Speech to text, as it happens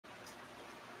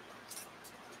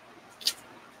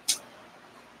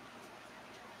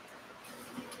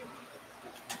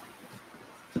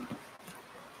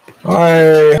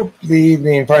I hope the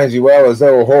evening finds you well as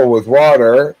though a hole with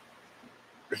water,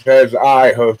 says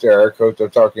I, host Eric, host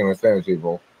of Talking with Famous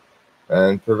People,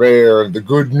 and purveyor of the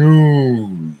good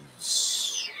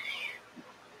news.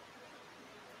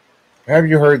 Have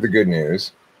you heard the good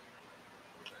news?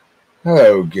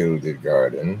 Hello, Gilded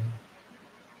Garden.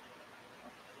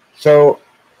 So,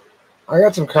 I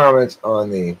got some comments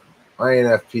on the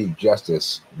INFP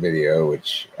Justice video,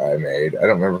 which I made. I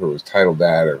don't remember if it was titled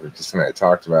that or if it's just something I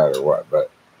talked about or what,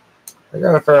 but I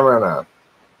got a fair amount of,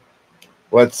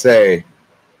 let's say,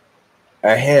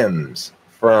 ahems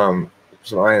from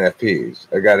some INFPs.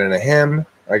 I got an ahem,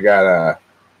 I got a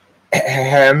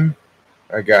ahem,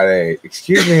 I got a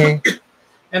excuse me,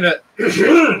 and a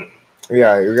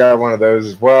yeah, you got one of those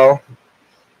as well.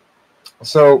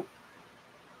 So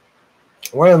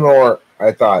one of the more,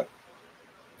 I thought,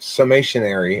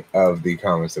 summationary of the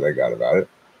comments that I got about it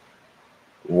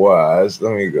was,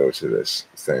 let me go to this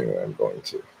thing that I'm going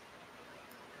to.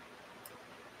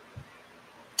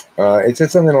 It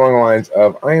said something along the lines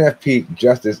of INFP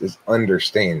justice is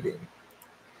understanding.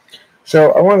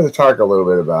 So I wanted to talk a little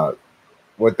bit about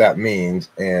what that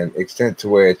means and extent to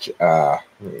which, let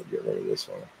me get rid of this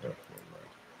one.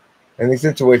 And the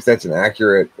extent to which that's an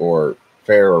accurate or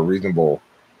fair or reasonable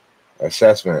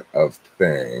assessment of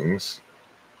things.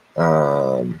 What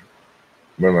am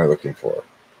I looking for?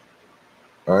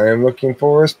 I am looking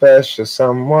for a special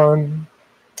someone,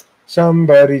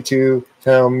 somebody to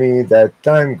tell me that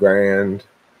I'm grand.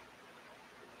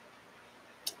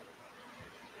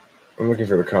 I'm looking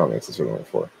for the comments. That's what I'm looking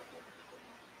for.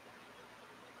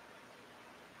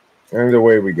 And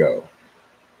away we go.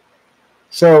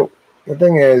 So the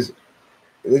thing is,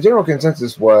 the general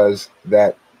consensus was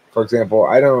that, for example,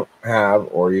 I don't have,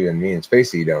 or even me and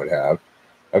Spacey don't have,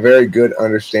 a very good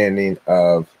understanding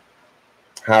of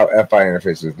how FI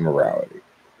interfaces with morality.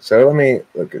 So let me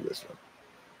look at this one.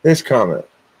 This comment.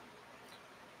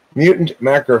 Mutant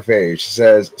Macrophage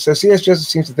says, so CS Joseph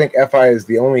seems to think FI is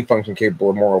the only function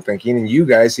capable of moral thinking, and you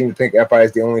guys seem to think FI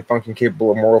is the only function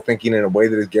capable of moral thinking in a way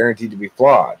that is guaranteed to be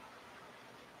flawed.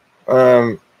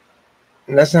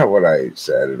 That's not what I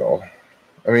said at all.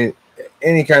 I mean,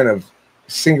 any kind of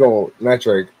single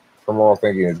metric for moral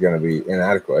thinking is going to be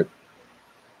inadequate.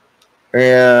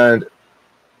 And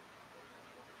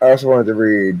I also wanted to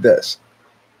read this.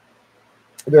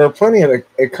 There are plenty of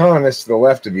economists to the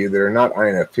left of you that are not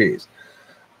INFPs.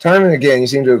 Time and again, you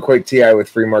seem to equate TI with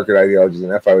free market ideologies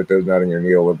and FI with those not in your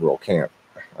neoliberal camp.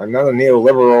 I'm not a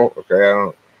neoliberal. Okay, I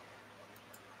don't.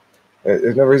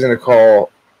 There's no reason to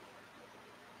call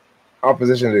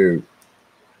opposition to,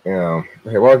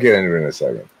 okay, well, I'll get into it in a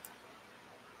second.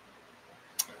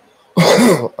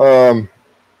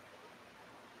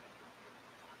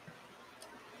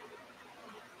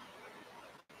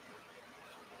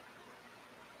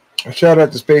 Shout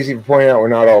out to Spacey for pointing out we're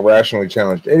not all rationally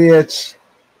challenged idiots.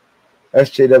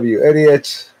 SJW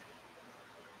idiots.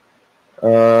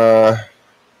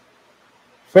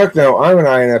 Fuck no, I'm an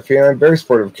INFP and I'm very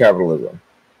supportive of capitalism.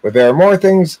 But there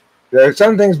are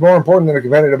some things more important than a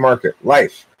competitive market.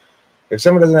 Life. If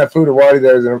someone doesn't have food or water,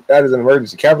 that is an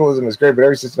emergency. Capitalism is great, but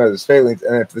every system has its failings,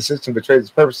 and if the system betrays its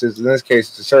purposes, in this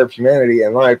case, to serve humanity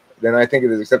and life, then I think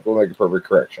it is acceptable to make appropriate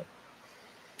correction.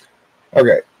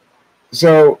 Okay.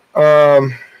 So,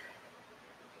 and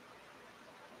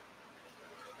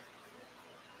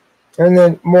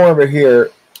then more of it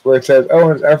here, where it says,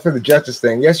 oh, and after the justice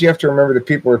thing, yes, you have to remember that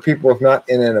people are people, if not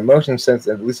in an emotion sense,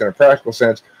 at least in a practical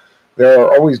sense. There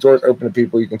are always doors open to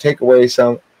people. You can take away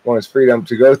someone's freedom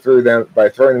to go through them by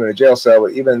throwing them in a jail cell,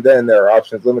 but even then there are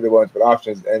options, limited ones, but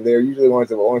options, and they're usually ones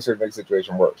that will only serve to make the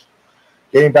situation worse.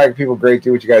 Getting back to people, great,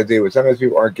 do what you got to do, but sometimes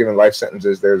people aren't given life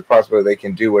sentences. There's a possibility they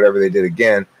can do whatever they did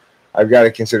again. I've got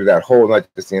to consider that whole, not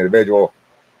just the individual.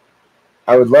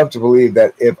 I would love to believe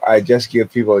that if I just give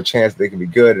people a chance, they can be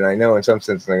good, and I know in some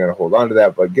sense they're going to hold on to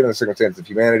that. But given the circumstances of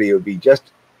humanity, it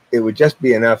would just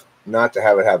be enough not to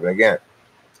have it happen again.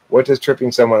 What does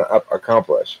tripping someone up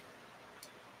accomplish?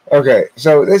 Okay,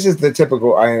 so this is the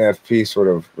typical INFP sort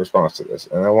of response to this,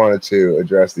 and I wanted to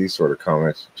address these sort of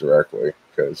comments directly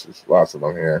because there's lots of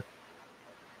them here.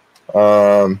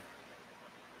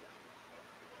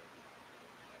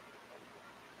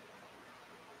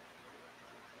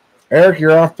 Eric,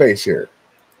 you're off base here.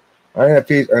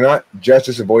 INFPs are not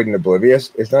justice avoidant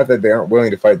oblivious. It's not that they aren't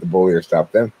willing to fight the bully or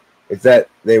stop them. It's that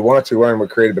they want to learn what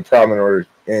created the problem in order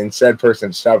in said person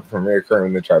to stop it from reoccurring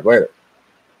in the tribe later.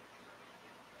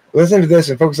 Listen to this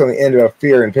and focus on the end of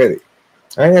fear and pity.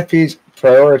 INFPs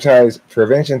prioritize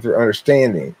prevention through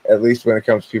understanding, at least when it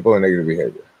comes to people and negative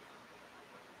behavior.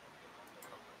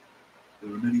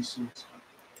 There are many sorts.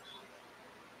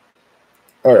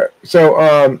 All right.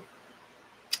 So,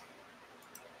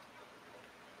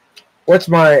 what's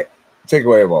my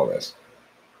takeaway of all this?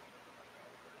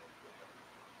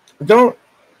 Don't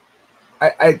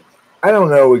I, I I don't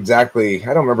know exactly.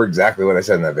 I don't remember exactly what I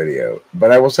said in that video,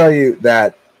 but I will tell you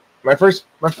that my first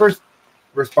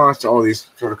response to all these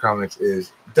sort of comments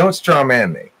is don't straw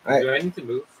man me. Do I need to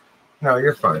move? No,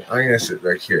 you're fine. I'm gonna sit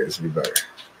right here. This will be better.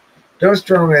 Don't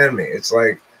straw man me. It's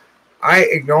like I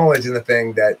acknowledge in the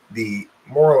thing that the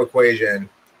moral equation,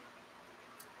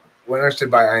 when understood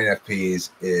by INFPs,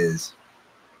 is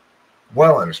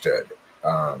well understood.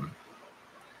 Um,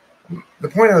 the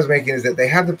point I was making is that they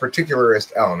have the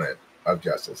particularist element of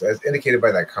justice, as indicated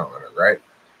by that commenter, right?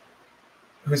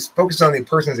 Who's focused on the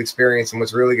person's experience and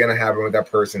what's really going to happen with that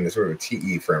person, the sort of a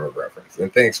TE frame of reference,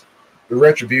 and thinks the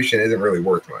retribution isn't really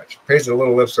worth much. Pays it a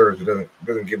little lip service, but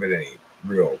doesn't give it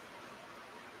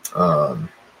um,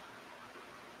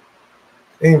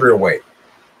 any real weight.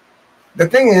 The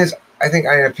thing is, I think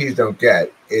INFPs don't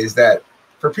get is that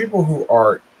for people who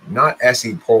are not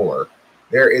SE polar,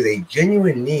 there is a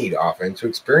genuine need often to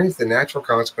experience the natural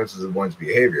consequences of one's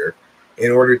behavior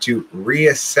in order to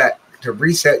reset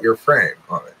your frame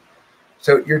on it.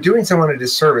 So you're doing someone a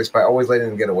disservice by always letting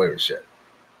them get away with shit.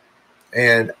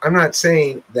 And I'm not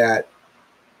saying that.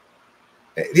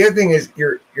 The other thing is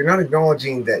you're not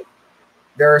acknowledging that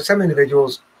there are some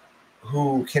individuals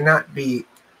who cannot be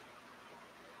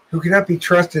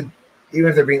trusted even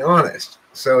if they're being honest.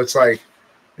 So it's like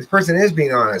this person is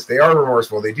being honest. They are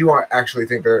remorseful. They do actually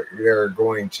think they're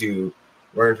going to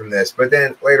learn from this, but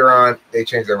then later on they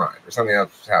change their mind or something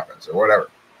else happens or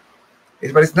whatever.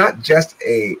 But it's not just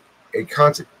a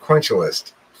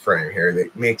consequentialist frame here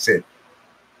that makes it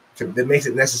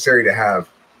necessary to have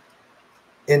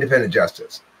independent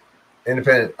justice,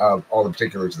 independent of all the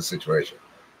particulars of the situation.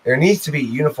 There needs to be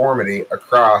uniformity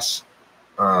across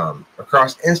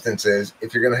instances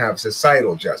if you're going to have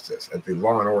societal justice at the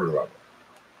law and order level.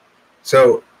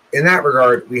 So in that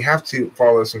regard, we have to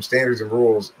follow some standards and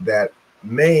rules that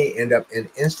may end up in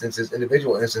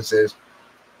individual instances,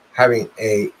 having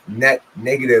a net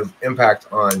negative impact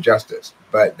on justice,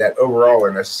 but that overall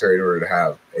are necessary in order to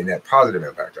have a net positive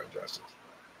impact on justice.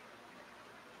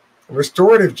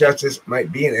 Restorative justice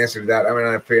might be an answer to that.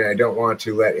 I don't want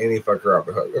to let any fucker off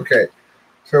the hook. Okay,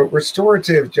 so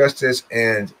restorative justice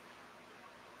and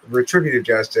retributive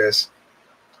justice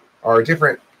are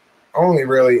different only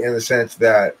really in the sense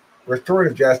that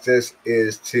restorative justice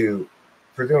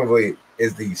presumably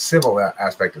is the civil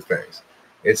aspect of things.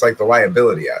 It's like the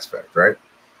liability aspect, right?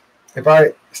 If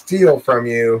I steal from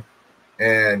you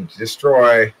and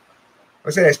destroy,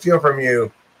 let's say I steal from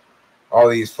you all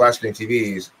these flat screen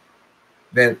TVs,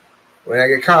 then when I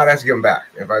get caught, I have to give them back.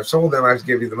 If I've sold them, I have to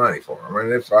give you the money for them.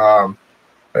 And if I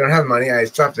don't have money, I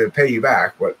still have to pay you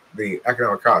back what the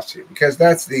economic cost to you, because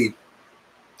that's the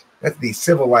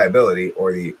civil liability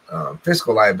or the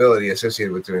fiscal liability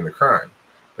associated with doing the crime.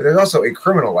 But there's also a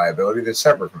criminal liability that's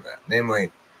separate from that.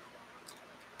 Namely,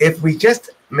 if we just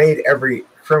made every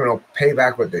criminal pay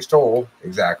back what they stole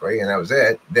exactly, and that was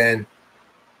it, then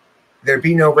there'd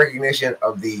be no recognition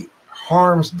of the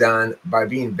harms done by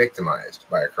being victimized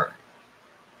by a crime.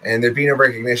 And there'd be no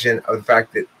recognition of the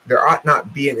fact that there ought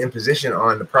not be an imposition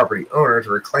on the property owner to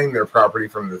reclaim their property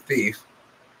from the thief.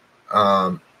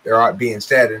 There ought to be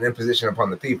instead an imposition upon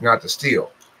the thief not to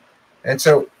steal. And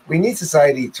so we need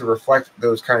society to reflect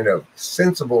those kind of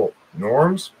sensible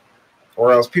norms,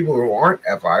 or else people who aren't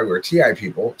FI, who are TIFE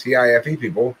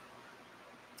people,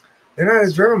 they're not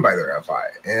as driven by their FI.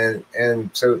 And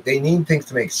so they need things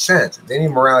to make sense. They need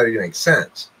morality to make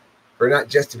sense, for not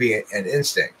just to be an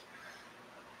instinct.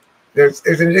 There's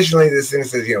additionally this thing that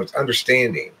says, it's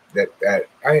understanding.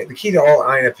 The key to all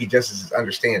INFP justice is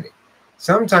understanding.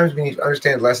 Sometimes we need to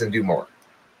understand less and do more.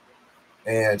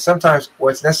 And sometimes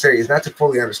what's necessary is not to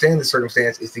fully understand the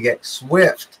circumstance, is to get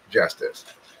swift justice.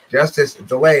 Justice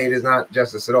delayed is not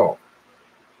justice at all.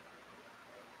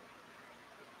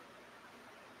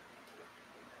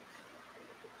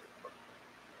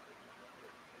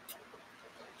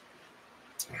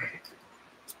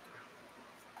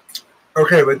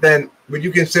 Okay, but then would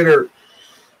you consider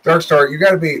Dark Star? You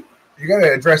got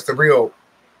to address the real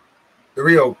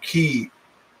key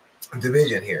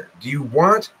division here. Do you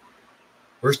want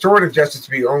restorative justice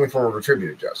to be your only form of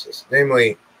retributive justice?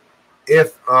 Namely,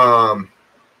 if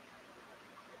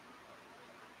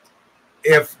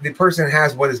the person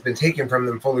has what has been taken from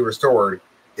them fully restored,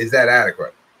 is that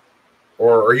adequate?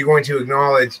 Or are you going to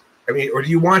acknowledge, or do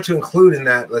you want to include in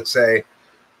that, let's say,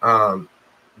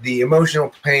 the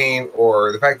emotional pain,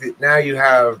 or the fact that now you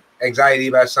have anxiety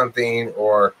about something,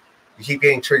 or you keep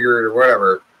getting triggered or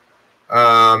whatever?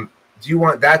 do you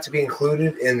want that to be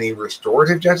included in the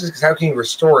restorative justice? Because how can you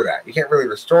restore that? You can't really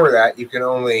restore that. You can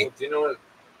only. Well, do you know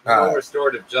what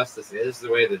restorative justice is? The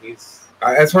way that he's.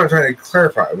 That's what I'm trying to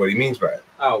clarify. What he means by it.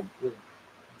 Oh,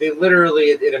 they literally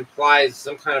it implies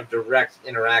some kind of direct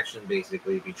interaction,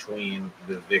 basically, between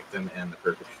the victim and the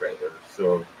perpetrator.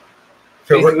 So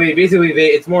basically,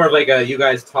 it's more of like a you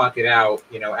guys talk it out,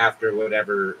 after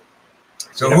whatever.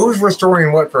 So who's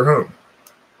restoring what for whom?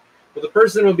 Well, the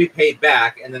person will be paid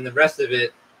back, and then the rest of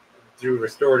it, through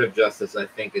restorative justice, I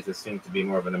think is assumed to be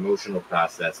more of an emotional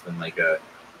process than like a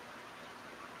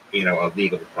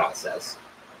legal process.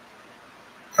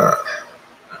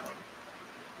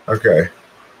 Okay.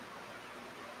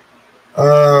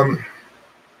 So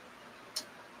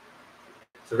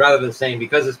rather than saying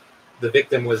because the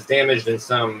victim was damaged in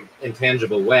some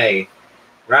intangible way,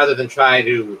 rather than try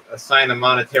to assign a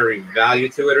monetary value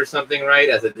to it or something, right,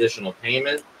 as additional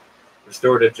payment,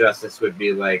 restorative justice would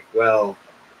be like, well,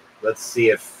 let's see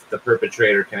if the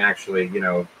perpetrator can actually,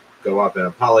 go up and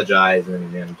apologize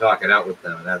and talk it out with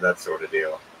them and that sort of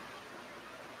deal.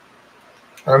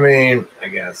 I mean, I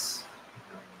guess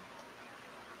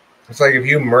it's like if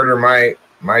you murder my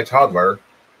toddler,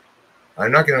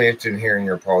 I'm not going to be interested in hearing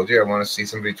your apology. I want to see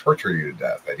somebody torture you to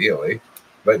death, ideally.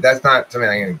 But that's not something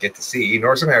I'm going to get to see,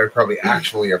 nor something I would probably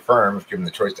actually affirm if given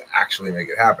the choice to actually make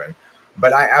it happen.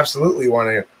 But I absolutely want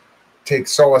to take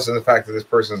solace in the fact that this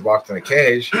person is locked in a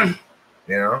cage,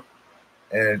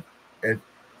 and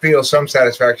feel some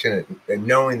satisfaction in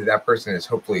knowing that that person is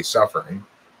hopefully suffering,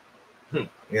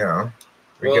 Well,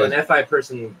 an FI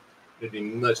person would be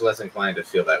much less inclined to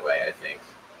feel that way, I think.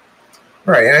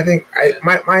 Right, and I think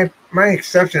my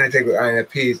exception I take with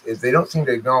INFPs is they don't seem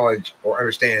to acknowledge or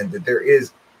understand that there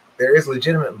is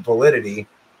legitimate validity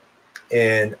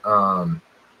in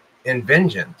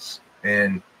vengeance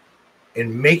and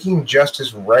in making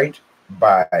justice right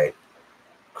by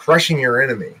crushing your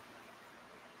enemy.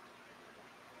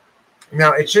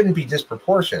 Now, it shouldn't be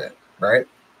disproportionate, right?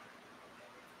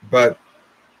 But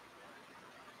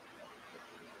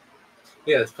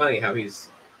yeah, it's funny how he's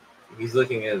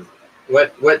looking at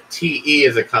what TE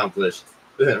is accomplished,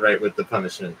 right, with the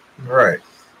punishment. Right.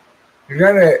 You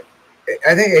gotta.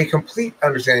 I think a complete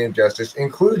understanding of justice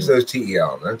includes those TE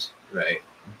elements. Right.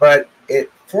 But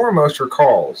it foremost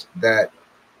recalls that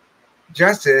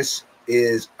justice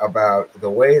is about the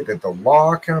way that the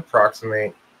law can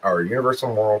approximate our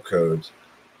universal moral codes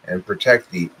and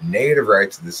protect the negative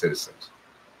rights of the citizens.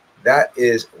 That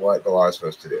is what the law is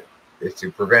supposed to do, is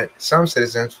to prevent some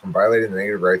citizens from violating the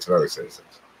negative rights of other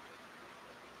citizens.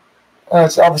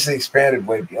 It's obviously expanded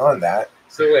way beyond that.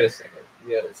 So wait a second.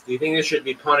 Yes. Do you think there should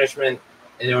be punishment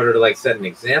in order to set an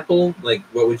example? Like,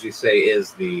 what would you say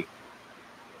is there's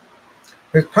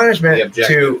punishment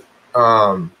to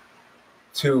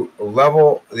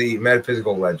level the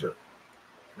metaphysical ledger.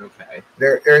 Okay.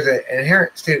 There's an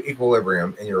inherent state of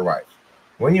equilibrium in your life.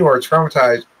 When you are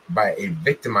traumatized by a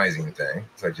victimizing thing,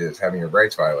 such as having your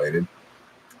rights violated,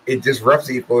 it disrupts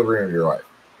the equilibrium of your life.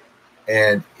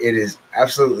 And it is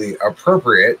absolutely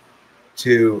appropriate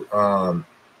to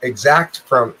exact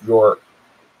from your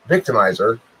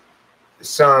victimizer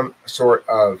some sort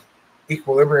of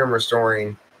equilibrium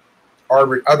restoring,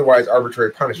 otherwise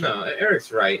arbitrary punishment. No,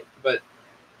 Eric's right, but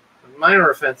minor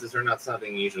offenses are not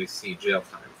something you usually see jail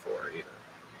time for either.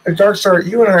 Darkstar,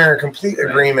 you and I are in complete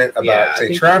agreement about,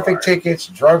 say, traffic tickets,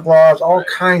 drug laws, all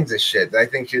kinds of shit that I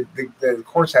think the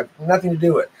courts have nothing to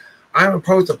do with. I'm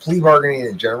opposed to plea bargaining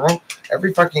in general.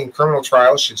 Every fucking criminal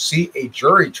trial should see a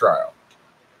jury trial.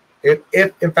 If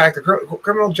in fact, the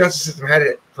criminal justice system had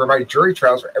to provide jury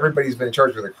trials for everybody who's been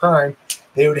charged with a crime,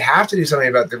 they would have to do something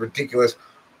about the ridiculous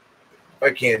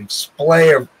fucking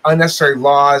splay of unnecessary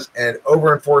laws and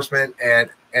over-enforcement and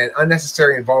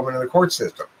unnecessary involvement in the court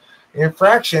system.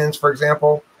 Infractions, for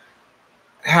example,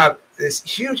 have this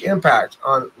huge impact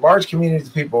on large communities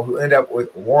of people who end up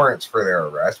with warrants for their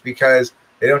arrest because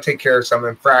they don't take care of some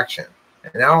infraction.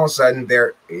 And now all of a sudden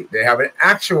they have an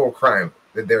actual crime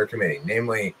that they're committing,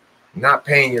 namely not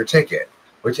paying your ticket,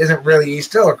 which isn't really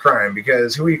still a crime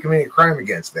because who are you committing a crime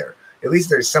against there? At least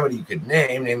there's somebody you could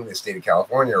name, namely the state of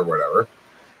California or whatever.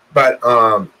 But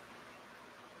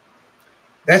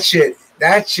that shit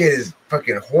is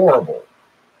fucking horrible.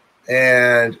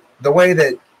 And the way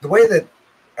that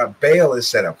a bail is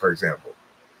set up, for example,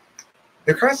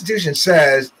 the Constitution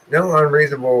says no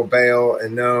unreasonable bail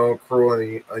and no cruel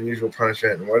and unusual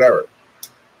punishment and whatever.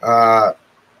 But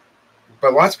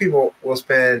lots of people will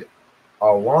spend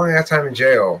a long ass time in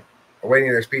jail awaiting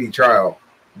their speedy trial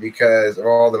because of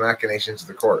all the machinations of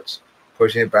the courts,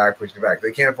 pushing it back.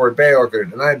 They can't afford bail. If they're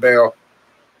denied bail,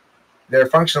 they're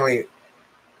functionally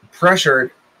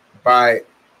pressured by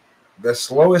the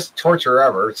slowest torture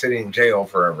ever, sitting in jail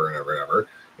forever and ever and ever,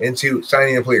 into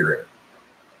signing a plea agreement.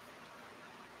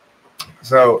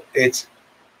 So it's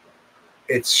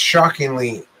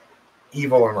shockingly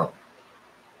evil and wrong.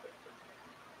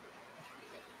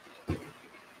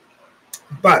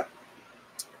 But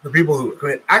for people who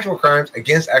commit actual crimes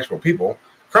against actual people,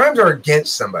 crimes are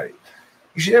against somebody.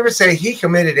 You should never say he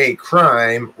committed a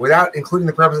crime without including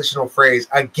the prepositional phrase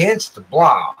against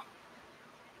blah.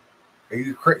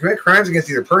 You commit crimes against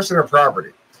either person or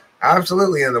property.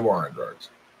 Absolutely in the war on drugs.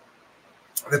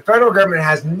 The federal government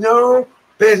has no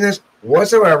business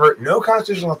whatsoever, no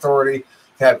constitutional authority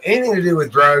to have anything to do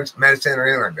with drugs, medicine, or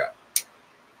anything like that.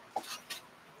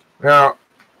 Now,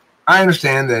 I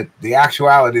understand that the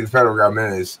actuality of the federal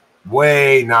government is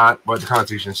way not what the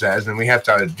Constitution says, and we have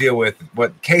to deal with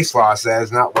what case law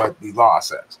says, not what the law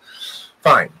says.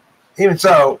 Fine. Even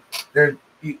so,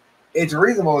 it's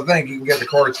reasonable to think you can get the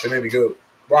courts to maybe go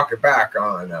walk it back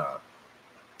on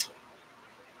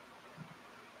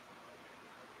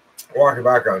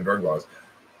drug laws.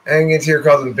 And it's here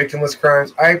called them victimless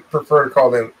crimes. I prefer to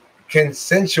call them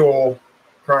consensual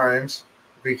crimes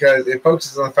because it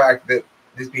focuses on the fact that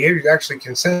this behavior is actually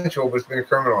consensual, but it's been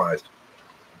criminalized.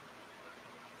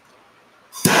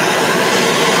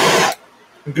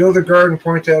 Bill the Garden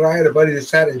points out, I had a buddy that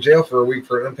sat in jail for a week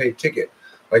for an unpaid ticket.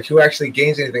 Like, who actually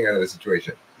gains anything out of the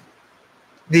situation?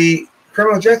 The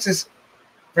criminal justice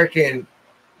freaking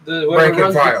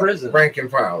rank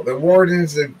and file. The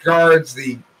wardens, the guards,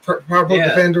 the public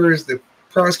defenders, the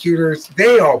prosecutors,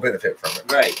 they all benefit from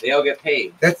it. Right. They all get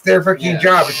paid. That's their fucking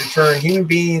job, is to turn human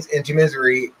beings into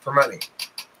misery for money.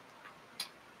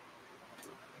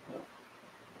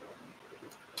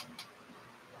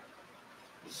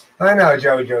 I know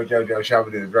Joe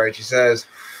Shabbat is right. She says,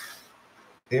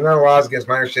 the amount of laws against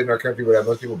minor shit in our country would have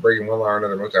most people breaking one law or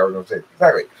another most hours don't say.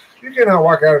 Exactly. You cannot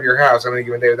walk out of your house on any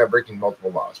given day without breaking multiple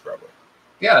laws, probably.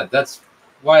 Yeah, that's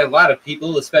why a lot of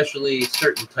people, especially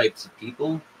certain types of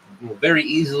people, will very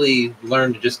easily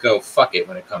learn to just go fuck it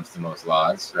when it comes to most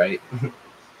laws, right?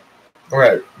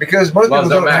 Right. Because most people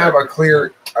don't have a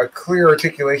clear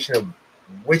articulation of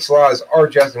which laws are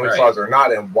just and which laws are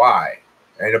not and why.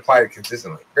 And apply it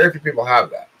consistently. Very few people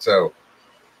have that. So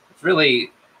it's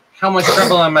really, how much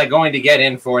trouble am I going to get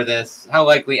in for this? How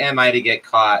likely am I to get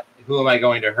caught? Who am I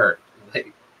going to hurt?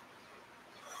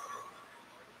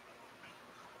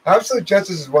 Absolute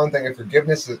justice is one thing, and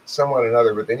forgiveness is somewhat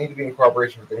another, but they need to be in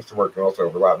cooperation for things to work and also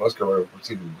overlap. Most criminals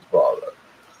proceed to follow that.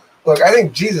 Look, I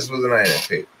think Jesus was an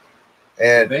INFP.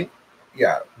 And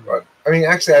yeah, but I mean,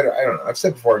 actually, I don't know. I've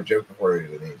said before, I joked before that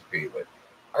he was an INFP, but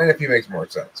INFP makes more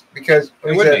sense because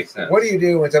it would make sense. What do you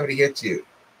do when somebody hits you?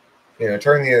 You know,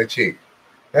 turn the other cheek.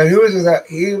 And who was that?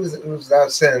 He was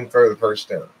without sin, throw the first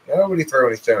stone. Nobody throw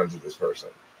any stones at this person.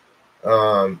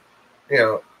 You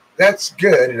know, that's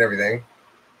good and everything,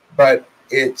 but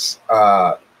it's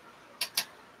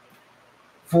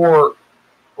for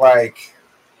like,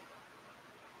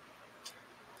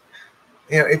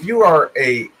 you know, if you are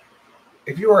a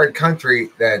country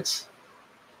that's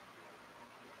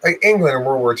like England in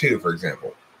World War II, for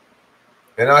example,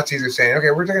 the Nazis are saying, okay,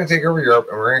 we're going to take over Europe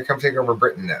and we're going to come take over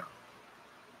Britain now.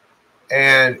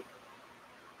 And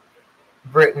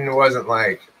Britain wasn't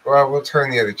like, well, we'll turn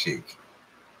the other cheek.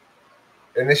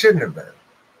 And they shouldn't have been.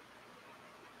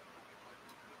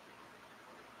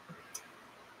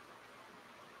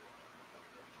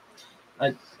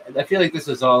 I feel like this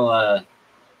is all a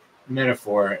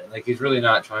metaphor. Like, he's really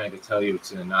not trying to tell you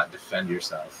to not defend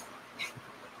yourself.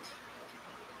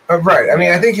 Right. I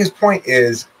mean, I think his point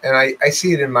is, and I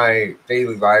see it in my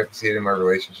daily life, I see it in my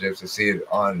relationships, I see it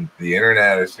on the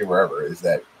internet, I see it wherever, is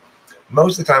that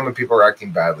most of the time when people are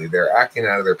acting badly, they're acting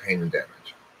out of their pain and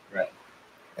damage. Right.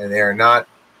 And they are not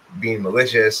being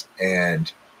malicious.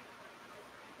 And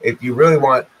if you really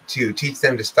want to teach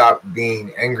them to stop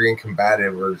being angry and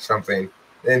combative or something,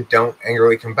 then don't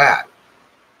angrily combat.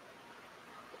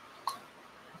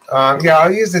 Yeah,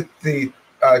 I'll use the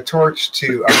torch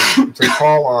to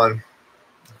call on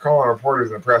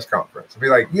reporters in a press conference and be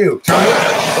like, you, Tony,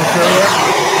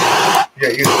 yeah,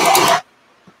 you.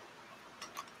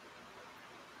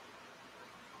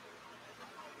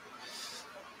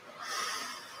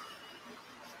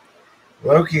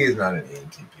 Loki is not an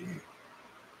ENTP.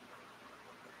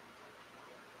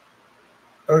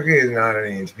 Loki is not an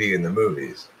ENTP in the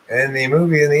movies. In the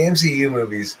MCU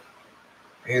movies,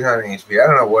 he's not an ENTP. I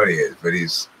don't know what he is, but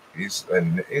he's like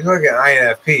an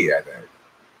INFP, I think.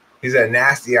 He's a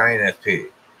nasty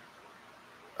INFP.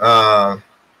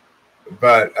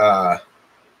 But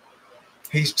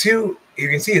he's too, you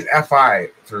can see his FI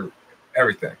through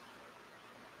everything.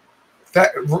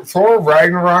 That Thor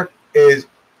Ragnarok is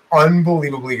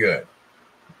unbelievably good.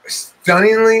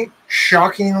 Stunningly,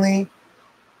 shockingly,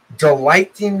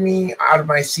 delighting me out of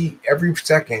my seat every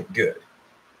second good.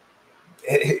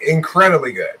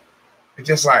 Incredibly good. It's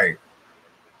just like,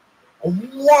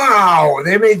 wow,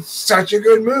 they made such a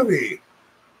good movie.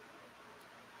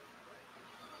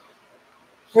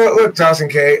 Well, look, Dawson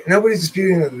K, nobody's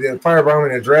disputing that the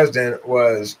firebombing in Dresden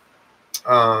was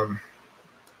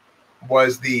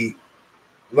the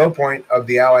low point of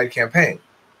the Allied campaign.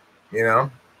 You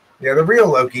know, yeah, the real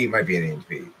Loki might be an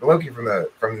ENTP. The Loki from the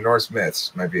Norse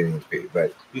myths might be an ENTP,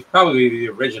 but he's probably the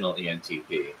original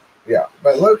ENTP. Yeah,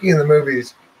 but Loki in the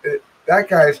movies, that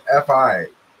guy's FI,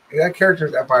 that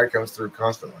character's FI comes through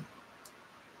constantly.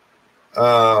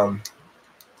 I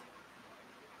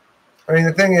mean,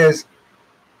 the thing is,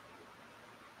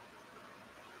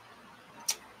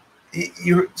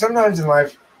 you sometimes in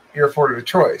life you're afforded a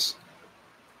choice.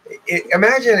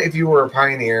 Imagine if you were a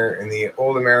pioneer in the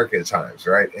old America times,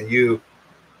 right? And you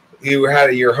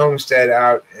had your homestead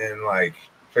out in like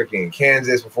freaking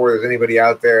Kansas before there was anybody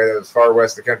out there that was far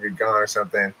west of the country gone or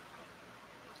something.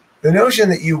 The notion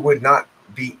that you would not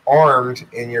be armed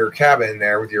in your cabin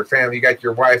there with your family, you got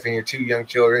your wife and your 2 young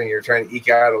children, and you're trying to eke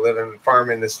out a living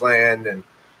farming this land, and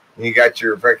you got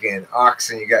your freaking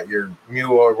ox and you got your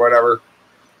mule or whatever.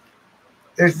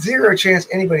 There's zero chance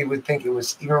anybody would think it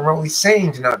was even remotely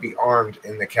sane to not be armed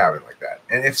in the cabin like that.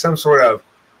 And if some sort of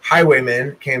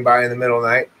highwayman came by in the middle of the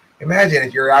night, imagine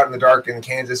if you're out in the dark in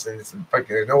Kansas and it's fucking,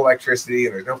 there's no electricity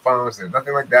and there's no phones, there's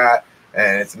nothing like that,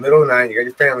 and it's the middle of the night, you got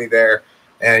your family there,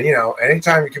 and you know,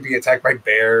 anytime you could be attacked by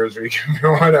bears or you can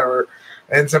do whatever,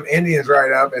 and some Indians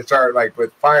ride up and start like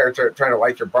with fire trying to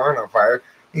light your barn on fire,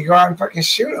 you go out and fucking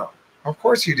shoot them. Of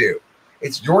course you do.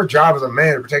 It's your job as a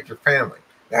man to protect your family.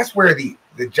 That's where the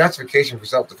justification for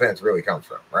self-defense really comes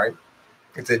from, right?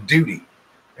 It's a duty.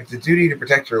 It's a duty to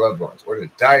protect your loved ones or to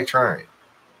die trying.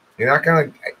 You're not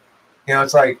going to, you know,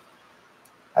 it's like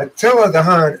Attila the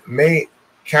Hun may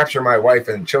capture my wife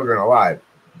and children alive,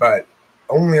 but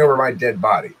only over my dead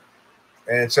body.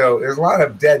 And so there's a lot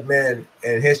of dead men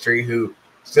in history who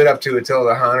stood up to Attila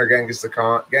the Hun or Genghis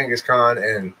Khan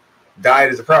and died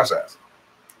as a process.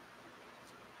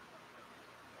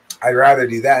 I'd rather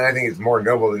do that, and I think it's more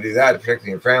noble to do that, to protect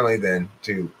your family, than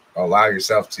to allow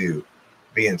yourself to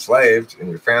be enslaved and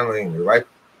your family and your life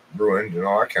ruined and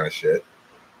all that kind of shit.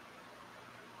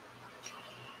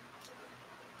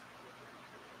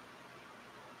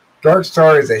 Dark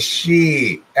Star is a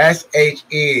she,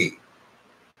 S-H-E.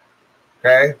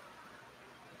 Okay?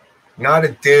 Not a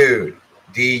dude,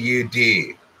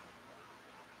 D-U-D.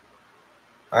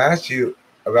 I asked you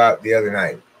about the other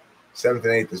night. 7th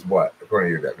and 8th is what, according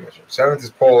to your definition? 7th is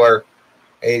polar.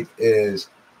 8th is,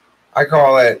 I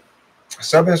call it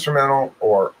sub-instrumental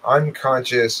or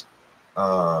unconscious,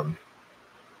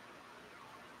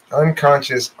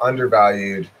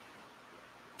 undervalued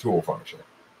tool function.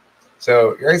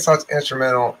 So your 8th slot's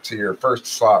instrumental to your 1st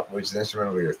slot, which is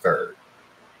instrumental to your 3rd.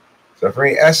 So for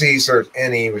me, SE serves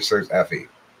NE, which serves FE.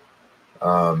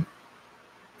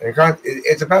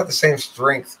 It's about the same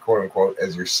strength, quote unquote,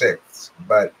 as your 6th,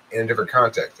 but in a different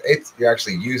context. 8th, you're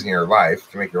actually using your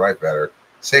life to make your life better.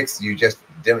 6th, you just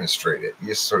demonstrate it. You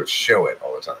just sort of show it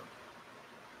all the time.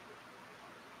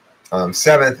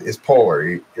 7th is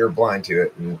polar. You're blind to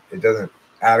it, and it doesn't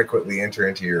adequately enter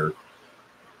into your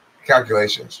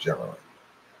calculations generally.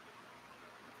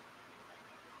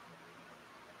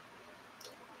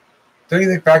 Don't you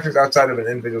think factors outside of an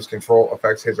individual's control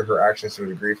affects his or her actions to a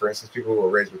degree? For instance, people who were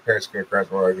raised with parents who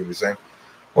parents more likely to be the same.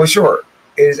 Well, sure.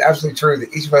 It is absolutely true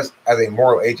that each of us as a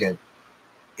moral agent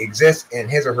exists in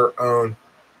his or her own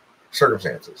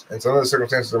circumstances. And some of those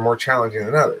circumstances are more challenging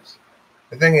than others.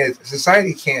 The thing is,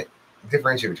 society can't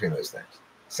differentiate between those things.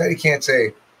 Society can't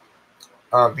say,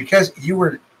 because you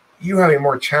have a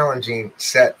more challenging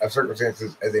set of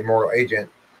circumstances as a moral agent,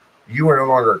 you are no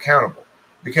longer accountable.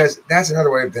 Because that's another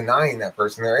way of denying that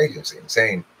person their agency and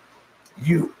saying,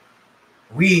 it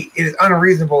is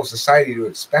unreasonable of society to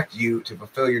expect you to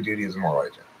fulfill your duty as a moral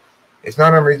agent. It's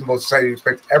not unreasonable of society to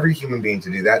expect every human being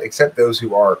to do that, except those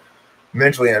who are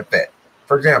mentally unfit.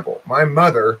 For example, my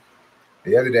mother,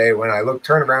 the other day, when I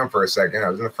turned around for a second, I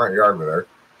was in the front yard with her,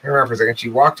 turned around for a second, she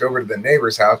walked over to the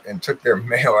neighbor's house and took their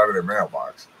mail out of their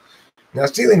mailbox. Now,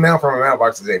 stealing mail from a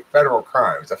mailbox is a federal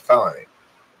crime. It's a felony.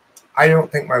 I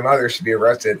don't think my mother should be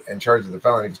arrested and charged with a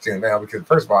felony for stealing mail because,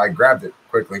 first of all, I grabbed it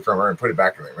quickly from her and put it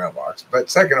back in the mailbox. But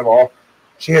second of all,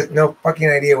 she has no fucking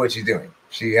idea what she's doing.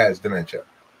 She has dementia.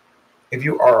 If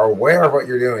you are aware of what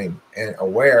you're doing and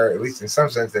aware, at least in some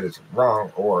sense, that it's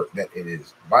wrong or that it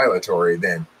is violatory,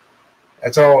 then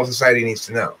that's all society needs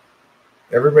to know.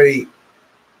 Everybody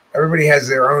has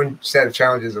their own set of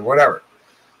challenges or whatever.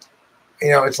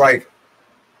 It's like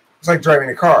driving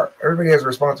a car. Everybody has a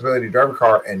responsibility to drive a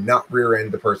car and not rear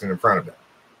end the person in front of them.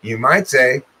 You might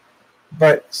say,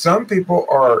 but some people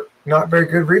are not very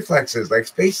good reflexes, like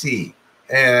Spacey,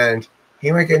 and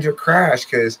he might get into a crash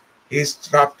because he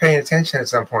stops paying attention at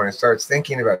some point and starts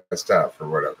thinking about stuff or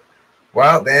whatever.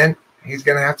 Well, then he's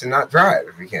going to have to not drive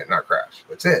if he can't not crash.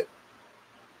 That's it.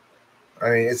 I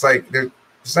mean, it's like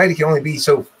society can only be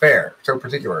so fair, so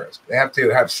particularized. They have to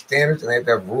have standards and they have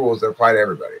to have rules that apply to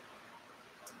everybody.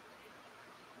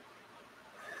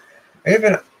 If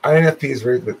an INFP is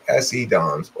raised with SE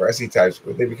DOMs or SE types,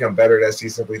 would they become better at SE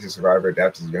simply to survive or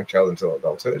adapt as a young child until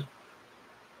adulthood?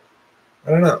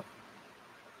 I don't know.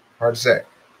 Hard to say.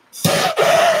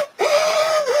 I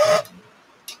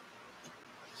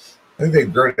think they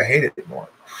grow to hate it more.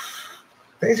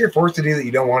 Things you're forced to do that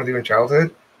you don't want to do in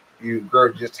childhood, you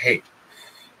grow to just hate.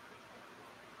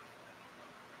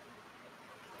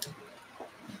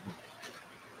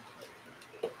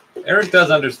 Eric does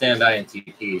understand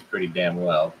INTPs pretty damn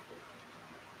well.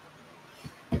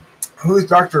 Who is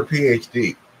Dr.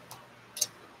 PhD?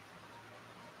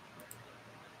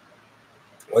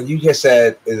 What you just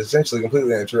said is essentially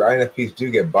completely untrue. INFPs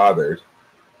do get bothered.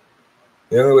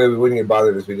 The only way we wouldn't get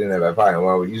bothered is if we didn't have FI, and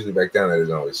while we usually back down, that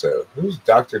isn't always so. Who's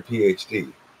Dr.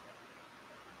 PhD?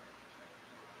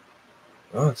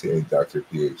 I don't see any Dr.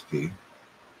 PhD.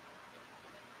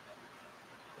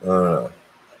 Are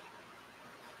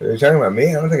you talking about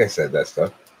me? I don't think I said that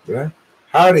stuff. Did I?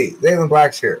 Howdy, Leyland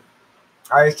Black's here.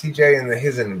 ISTJ and the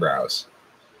Hisenbrows.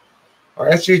 Our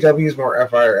SJW is more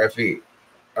FI or FE.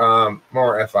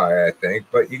 More FI, I think,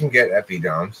 but you can get FE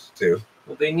DOMs too.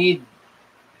 Well, you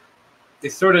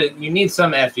need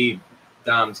some FE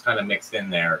DOMs kind of mixed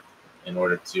in there in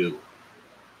order to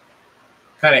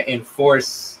kind of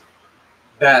enforce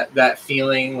that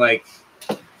feeling like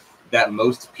that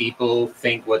most people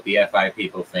think what the FI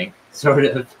people think, sort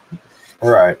of.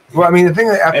 Right. Well, I mean, the thing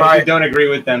that FI... And if you don't agree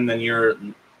with them, then you're,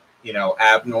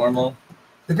 abnormal.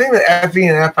 The thing that FE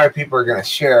and FI people are going to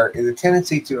share is a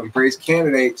tendency to embrace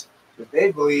candidates that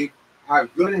they believe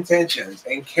have good intentions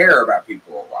and care about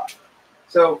people a lot.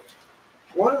 So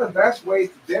one of the best ways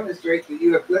to demonstrate that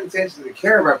you have good intentions and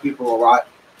care about people a lot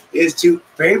is to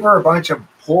favor a bunch of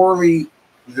poorly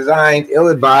designed,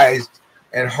 ill-advised,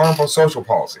 and harmful social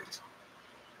policies.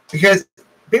 Because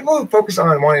people who focus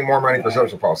on wanting more money for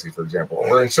social policy, for example,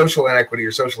 or in social inequity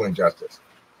or social injustice,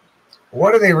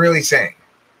 what are they really saying?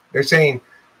 They're saying,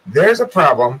 there's a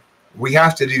problem, we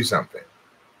have to do something.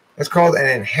 It's called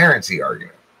an inherency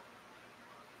argument.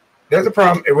 There's a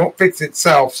problem, it won't fix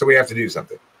itself, so we have to do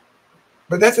something.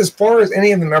 But that's as far as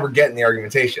any of them ever get in the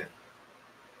argumentation.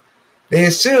 They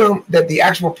assume that the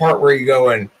actual part where you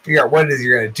go and figure out what it is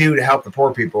you're going to do to help the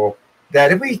poor people,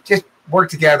 that if we just work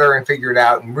together and figure it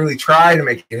out and really try to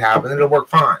make it happen, it'll work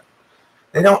fine.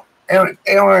 They don't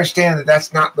understand that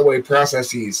that's not the way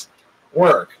processes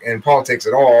work in politics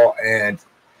at all, and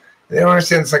they don't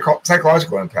understand the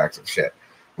psychological impacts of shit.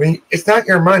 When it's not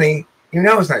your money,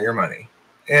 it's not your money,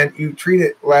 and you treat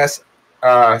it less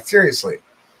seriously.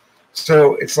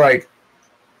 So it's like,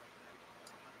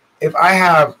 if I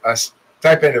have a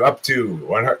stipend of up to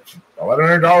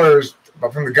 $1,100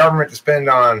 from the government to spend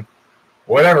on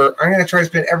whatever, I'm going to try to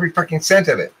spend every fucking cent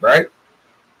of it, right?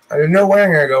 There's no way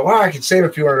I'm going to go, I could save a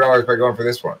few $100s by going for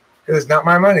this one. Because it's not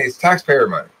my money, it's taxpayer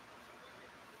money.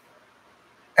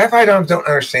 FI DOMs don't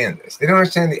understand this. They don't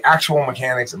understand the actual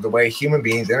mechanics of the way human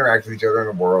beings interact with each other in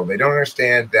the world. They don't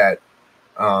understand that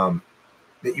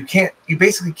you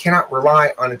basically cannot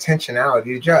rely on intentionality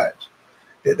to judge.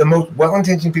 That the most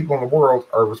well-intentioned people in the world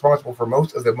are responsible for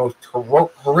most of the most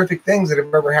horrific things that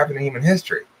have ever happened in human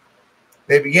history.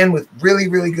 They begin with really,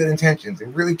 really good intentions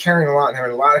and really caring a lot and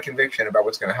having a lot of conviction about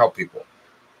what's going to help people.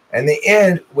 And they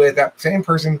end with that same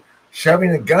person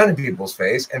shoving a gun in people's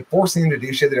face and forcing them to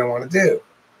do shit they don't want to do.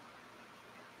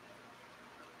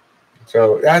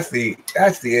 So that's the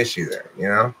issue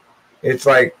there, It's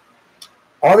like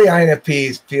all the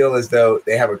INFPs feel as though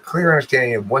they have a clear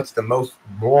understanding of what's the most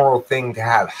moral thing to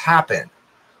have happen,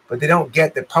 but they don't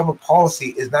get that public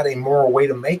policy is not a moral way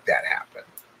to make that happen.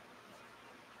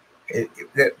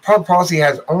 That public policy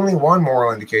has only one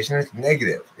moral indication, it's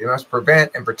negative. It must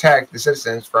prevent and protect the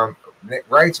citizens from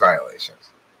rights violations.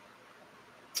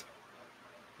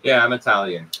 Yeah, I'm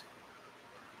Italian.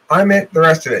 I meant the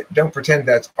rest of it. Don't pretend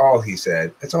that's all he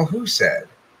said. That's all who said.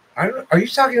 I don't know. Are you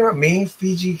talking about me,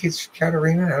 Fiji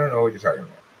Katerina? I don't know what you're talking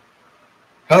about.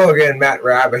 Hello again, Matt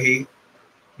Rabahi.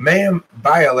 Ma'am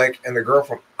Bialik and the girl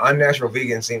from Unnatural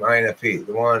Vegan seem INFP,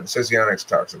 the one Socionics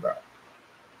talks about.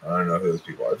 I don't know who those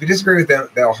people are. If you disagree with them,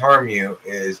 they'll harm you.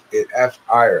 Is it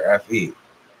FI or FE?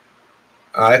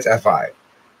 It's FI.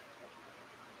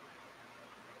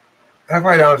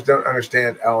 FI don't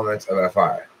understand elements of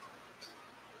FI.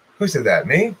 Who said that?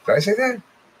 Me? Did I say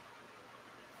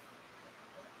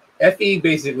that? FE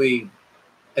basically,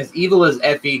 as evil as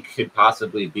FE could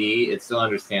possibly be, it still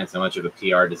understands how much of a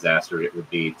PR disaster it would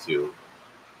be to,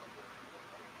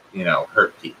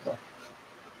 hurt people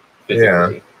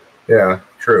physically. Yeah,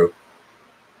 true.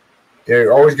 Yeah,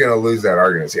 you're always going to lose that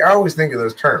argument. See, I always think of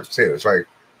those terms too. It's like,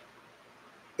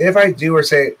 if I do or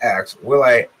say X, will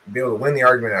I be able to win the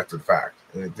argument after the fact?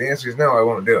 And if the answer is no, I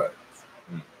won't do it.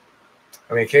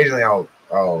 I mean, occasionally I'll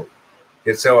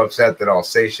get so upset that I'll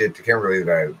say shit to Kimberly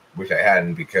that I wish I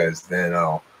hadn't, because then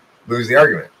I'll lose the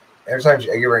argument. Every time I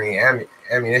give her any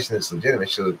ammunition that's legitimate,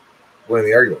 she'll win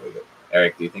the argument with it.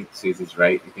 Eric, do you think Susie's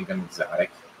right? Do you think I'm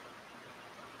exotic?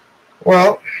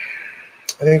 Well,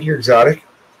 I think you're exotic.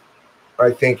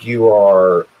 I think you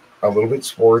are a little bit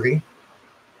swarthy.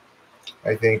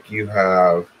 I think you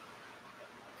have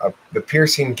the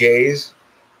piercing gaze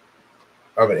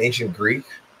of an ancient Greek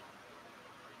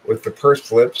with the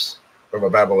pursed lips of a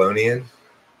Babylonian.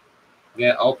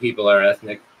 Yeah, all people are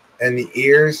ethnic. And the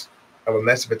ears of a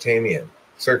Mesopotamian,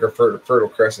 circa Fertile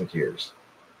Crescent years.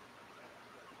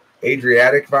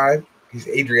 Adriatic vibe. He's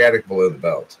Adriatic below the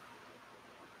belt.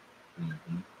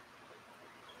 Mm-hmm.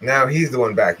 Now he's the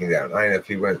one backing down.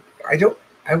 INFP went.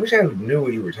 I wish I knew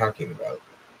what you were talking about.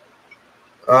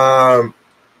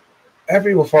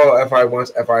 FE will follow FI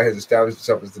once FI has established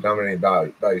itself as the dominating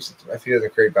value system. FE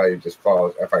doesn't create value, just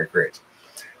follows FI creates.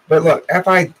 But look,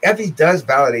 FE does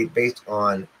validate based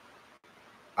on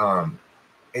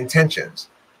intentions.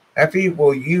 FE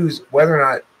will use whether or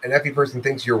not an FE person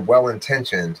thinks you're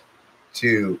well-intentioned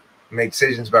to make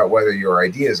decisions about whether your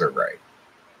ideas are right.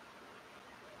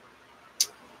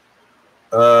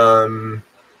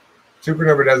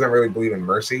 Supernova doesn't really believe in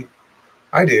mercy.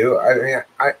 I do. I mean,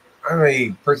 I'm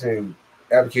a person who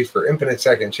advocates for infinite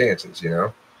second chances,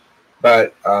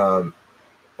 but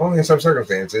only in some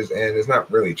circumstances, and it's not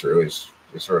really true. It's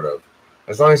sort of,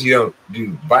 as long as you don't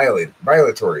do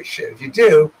violatory shit. If you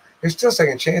do, there's still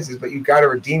second chances, but you've got to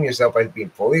redeem yourself by being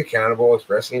fully accountable,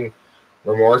 expressing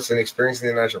remorse, and experiencing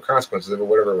the natural consequences of it,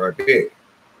 whatever it might be.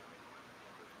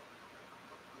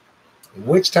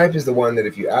 Which type is the one that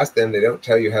if you ask them, they don't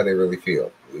tell you how they really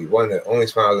feel? The one that only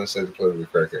smiles and says the politically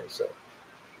correct thing. So,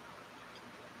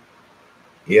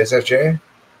 ESFJ?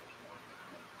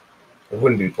 It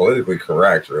wouldn't be politically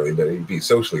correct, really, but it'd be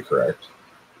socially correct.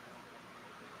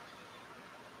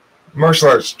 Martial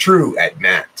arts, true at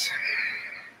Matt.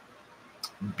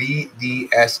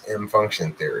 BDSM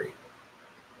function theory.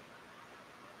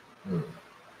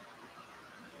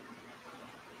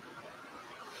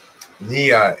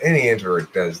 Any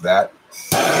introvert does that.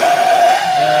 Some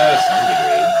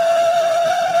degree.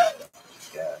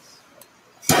 Yes.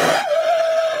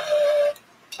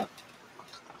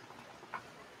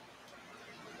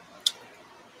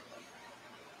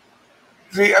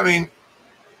 See, I mean,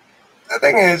 the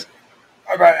thing is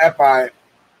about FI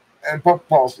and public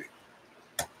policy.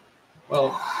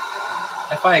 Well,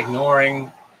 FI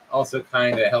ignoring also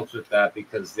kind of helps with that,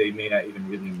 because they may not even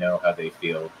really know how they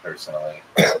feel personally.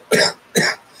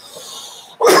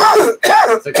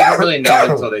 So they don't really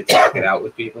know until they talk it out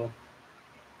with people.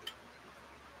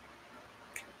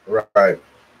 Right.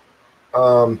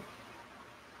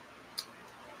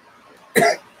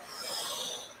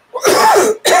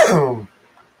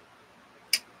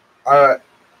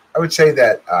 I would say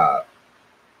that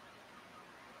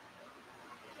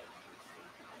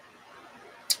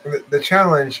the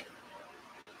challenge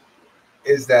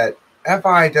is that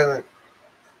FI doesn't.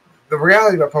 The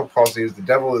reality about public policy is the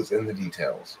devil is in the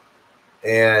details,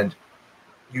 and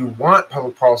you want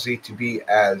public policy to be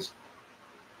as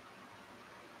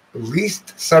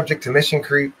least subject to mission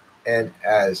creep and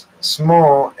as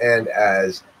small and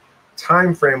as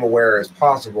time frame aware as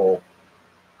possible,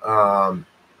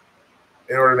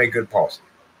 in order to make good policy.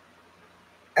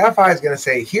 FI is going to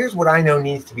say, here's what I know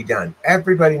needs to be done.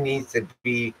 Everybody needs to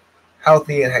be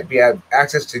healthy and have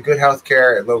access to good health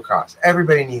care at low cost.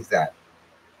 Everybody needs that.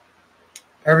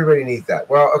 Everybody needs that.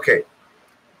 Well, okay,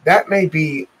 that may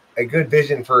be a good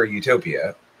vision for a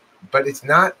utopia, but it's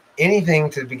not anything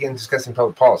to begin discussing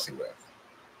public policy with,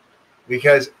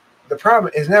 because the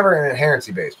problem is never an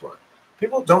inherency-based one.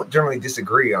 People don't generally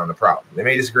disagree on the problem. They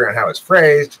may disagree on how it's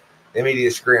phrased. They may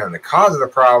disagree on the cause of the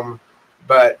problem,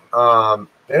 but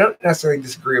they don't necessarily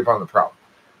disagree upon the problem.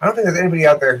 I don't think there's anybody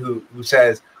out there who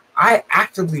says, I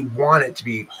actively want it to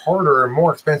be harder and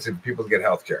more expensive for people to get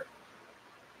health care.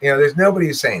 There's nobody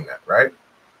who's saying that, right?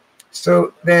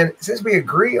 So then, since we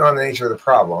agree on the nature of the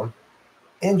problem,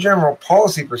 in general,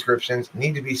 policy prescriptions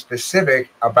need to be specific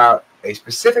about a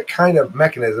specific kind of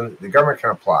mechanism that the government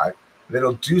can apply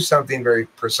that'll do something very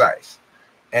precise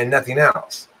and nothing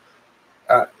else.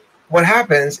 What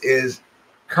happens is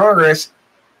Congress,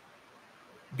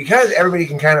 because everybody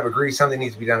can kind of agree something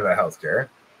needs to be done about healthcare,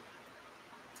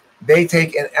 they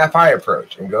take an FI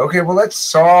approach and go, okay, well, let's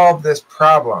solve this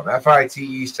problem,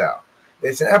 FITE style.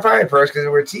 It's an FI approach because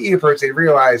with a TE approach, they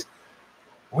realize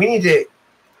we need to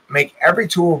make every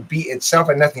tool be itself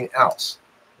and nothing else.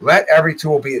 Let every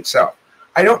tool be itself.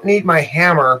 I don't need my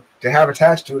hammer to have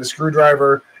attached to it a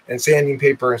screwdriver and sanding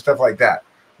paper and stuff like that,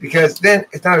 because then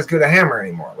it's not as good a hammer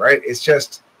anymore, right? It's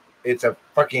just, it's a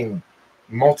fucking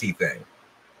multi thing.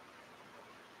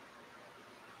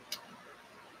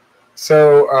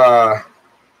 So,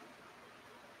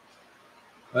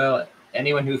 well,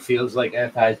 anyone who feels like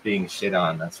FI is being shit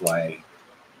on, that's why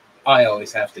I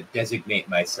always have to designate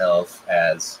myself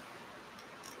as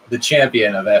the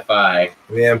champion of FI.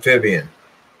 The amphibian.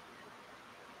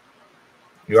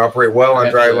 You operate well on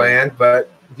dry land, but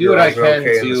do what I can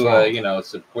to,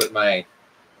 support my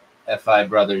FI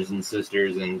brothers and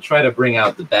sisters and try to bring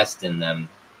out the best in them,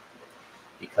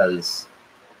 because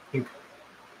I think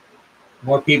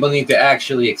more people need to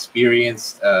actually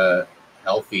experience a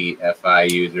healthy FI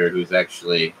user who's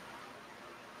actually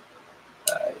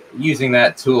using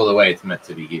that tool the way it's meant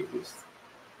to be used.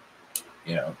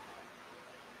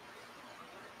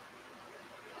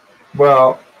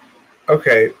 Well,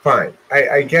 okay, fine.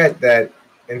 I get that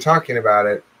in talking about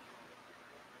it.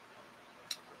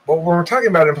 But when we're talking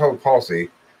about it in public policy,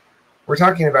 we're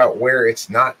talking about where it's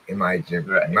not, in my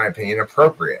opinion,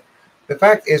 appropriate. The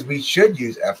fact is we should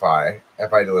use FI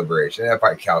deliberation,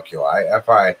 FI calculi,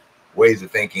 FI ways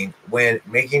of thinking when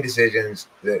making decisions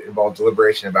that involve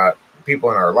deliberation about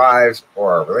people in our lives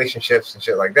or our relationships and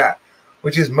shit like that,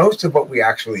 which is most of what we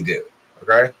actually do,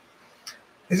 okay?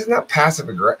 This is not passive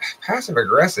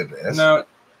aggressiveness. No.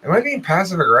 Am I being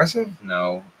passive aggressive?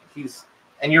 No.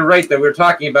 And you're right that we're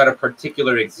talking about a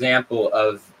particular example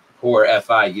of poor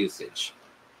FI usage.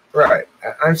 Right.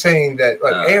 I'm saying that,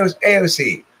 look,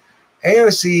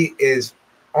 AOC is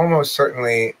almost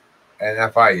certainly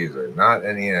an FI user, not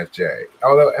an ENFJ.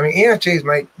 Although, I mean, ENFJs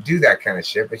might do that kind of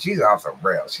shit, but she's off the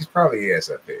rails. She's probably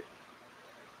ESFP.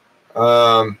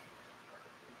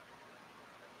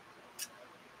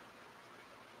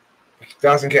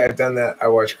 Dawson K, I've done that. I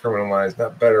watch Criminal Minds.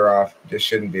 Not better off. Just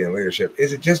shouldn't be in leadership.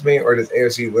 Is it just me, or does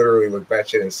AOC literally look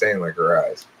batshit insane like her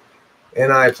eyes?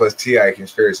 NI plus TI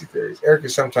conspiracy theories. Eric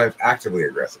is sometimes actively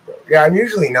aggressive, though. Yeah, I'm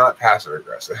usually not passive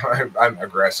aggressive. I'm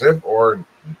aggressive or,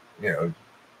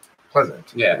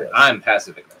 pleasant. Yeah, I'm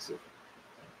passive aggressive.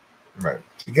 Right.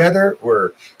 Together,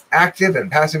 we're active and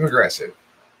passive aggressive.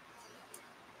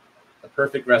 A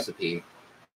perfect recipe.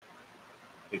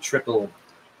 A triple.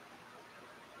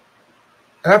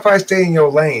 FI stay in your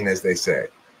lane, as they say.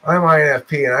 I'm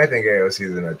INFP, and I think AOC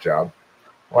is a nut job.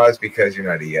 Well, it's because you're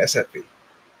not ESFP.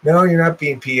 No, you're not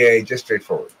being PA, just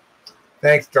straightforward.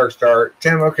 Thanks, Dark Star.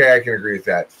 Tim, okay, I can agree with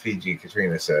that. Fiji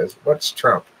Katrina says. What's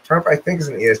Trump? Trump, I think, is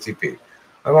an ESTP.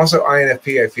 I'm also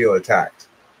INFP. I feel attacked.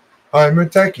 I'm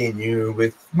attacking you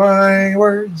with my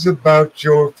words about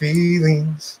your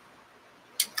feelings.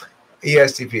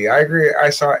 ESTP. I agree.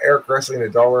 I saw Eric wrestling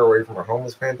 $1 away from a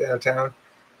homeless man downtown.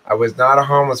 I was not a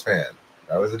homeless man.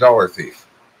 I was a dollar thief.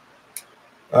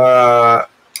 That's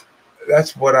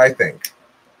what I think.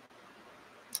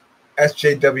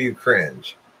 SJW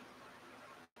cringe.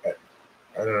 I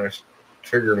don't know.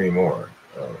 Trigger me more.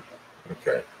 Oh,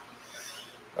 okay.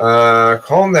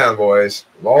 Calm down, boys.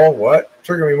 Lol, what?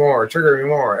 Trigger me more. Trigger me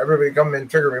more. Everybody come in.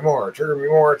 Trigger me more. Trigger me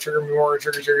more. Trigger me more.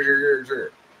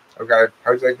 Trigger. Okay.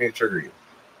 How would you like me to trigger you?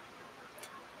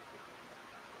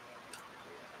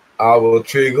 I will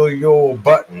trigger your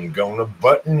button. Gonna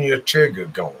button your trigger.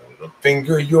 Gonna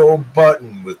finger your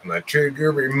button with my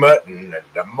triggery mutton. And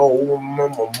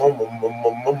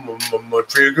the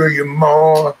trigger you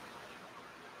more.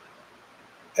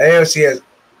 AOC has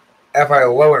FI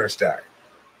low in her stack.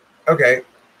 Okay.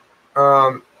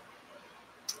 You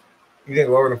think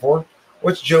lower than 4?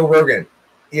 What's Joe Rogan?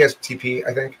 ESTP,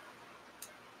 I think.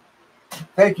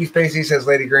 Thank you, Spacey, says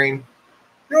Lady Green.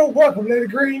 You're welcome, Lady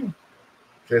Green.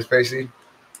 Says Spacey.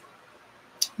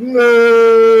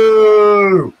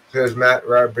 No, says Matt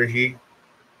Rabrahi.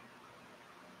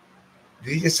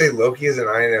 Did he just say Loki is an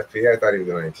INFP? I thought he was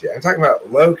an INFP. I'm talking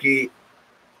about Loki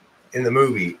in the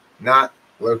movie, not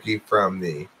Loki from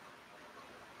the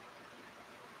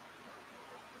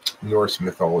Norse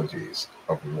mythologies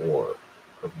of lore,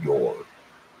 of yore.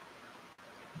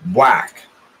 Whack.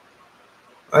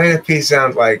 INFP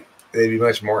sounds like they'd be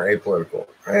much more apolitical.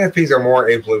 INFPs are more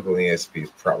apolitical than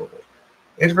ESFPs, probably.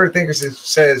 Introvert Thinker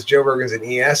says Joe Rogan's an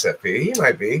ESFP. He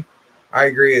might be. I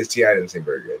agree. His TI doesn't seem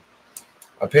very good.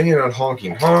 Opinion on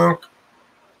honking. Honk.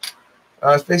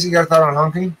 Spacey, you got a thought on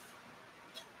honking?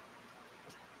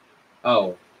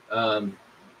 Oh, Honk.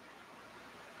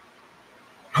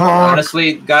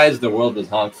 honestly, guys, the world was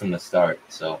honked from the start.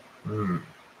 So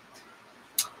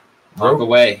honk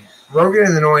away. Rogan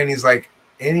is annoying. He's like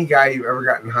any guy you've ever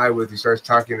gotten high with who starts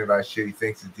talking about shit he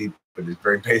thinks is deep, but it's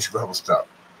very basic level stuff.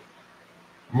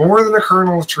 More than a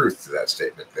kernel of truth to that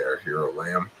statement there, Hero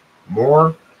Lamb.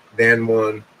 More than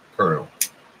one kernel.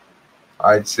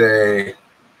 I'd say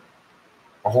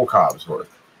a whole cob's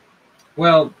worth.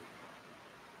 Well,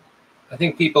 I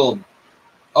think people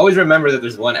always remember that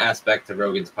there's one aspect to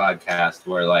Rogan's podcast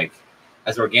where, like,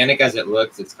 as organic as it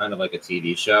looks, it's kind of like a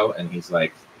TV show, and he's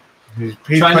like he's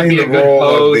trying to be a good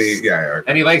host, okay.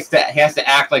 and he has to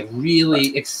act like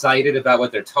really excited about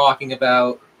what they're talking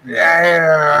about.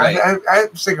 Yeah. Right.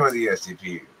 I'm sticking with the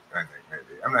ESTP. I think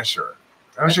maybe. I'm not sure.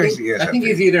 I'm sure he's the ESTP. I think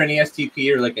he's either an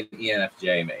ESTP or like an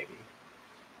ENFJ, maybe.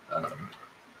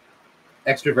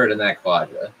 Extrovert in that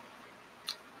quadra.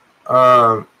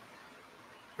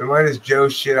 Then why does Joe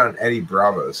shit on Eddie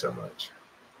Bravo so much?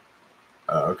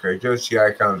 Okay, Joe's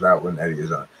TI comes out when Eddie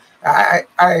is on. I'm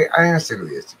gonna stick with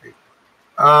the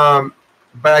ESTP.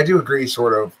 But I do agree,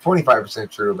 sort of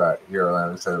 25% true about Hero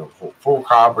Land instead of full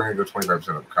cob. We're gonna go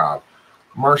 25% of cob.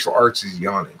 Martial arts is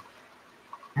yawning.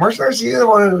 Martial arts, you're the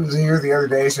one who was here the other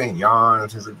day saying yawn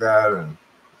and things like that,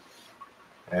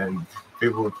 and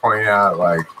people would point out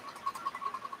like,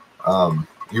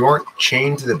 you aren't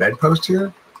chained to the bedpost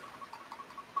here.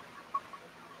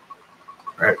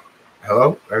 Right?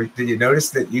 Hello? Did you notice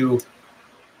that you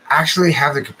actually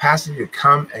have the capacity to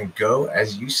come and go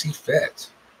as you see fit?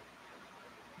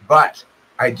 But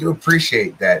I do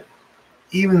appreciate that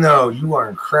even though you are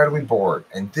incredibly bored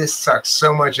and this sucks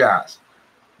so much ass,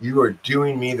 you are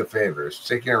doing me the favor of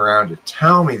sticking around to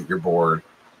tell me that you're bored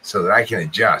so that I can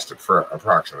adjust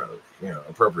approximately,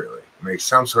 appropriately, make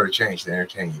some sort of change to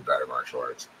entertain you better martial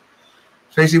arts.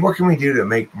 Stacey, what can we do to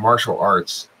make martial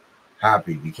arts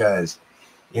happy? Because,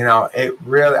 it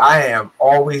really, I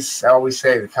always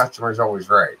say the customer is always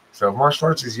right. So if martial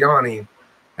arts is yawning,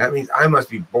 that means I must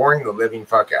be boring the living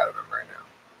fuck out of him right now.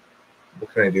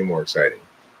 What can I do more exciting?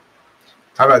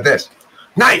 How about this?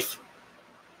 Knife!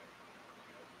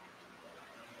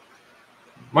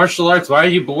 Martial arts, why are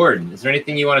you bored? Is there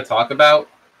anything you want to talk about?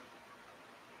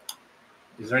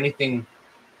 Is there anything...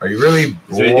 Are you really bored?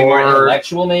 Is there anything more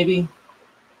intellectual, maybe?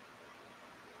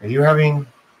 Are you having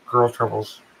girl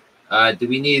troubles?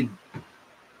 Is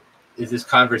this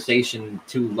conversation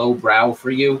too lowbrow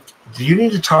for you? Do you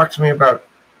need to talk to me about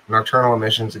nocturnal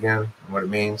emissions again and what it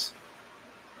means?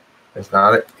 It's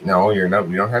not it. No, you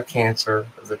don't have cancer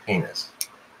of the penis.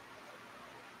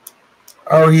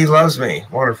 Oh, he loves me.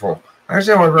 Wonderful. I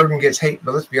understand why Rogan gets hate,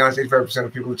 but let's be honest, 85%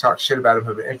 of people who talk shit about him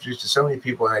have been introduced to so many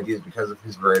people and ideas because of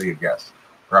his variety of guests.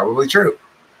 Probably true.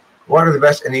 What are the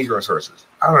best Enneagram sources?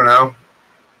 I don't know.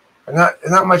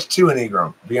 There's not much to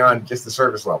Enneagram beyond just the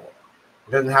surface level.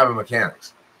 It doesn't have a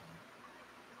mechanics.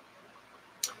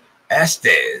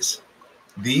 Estes.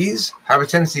 These have a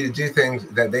tendency to do things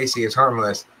that they see as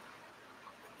harmless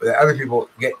that other people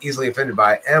get easily offended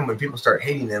by, and when people start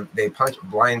hating them, they punch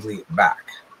blindly back.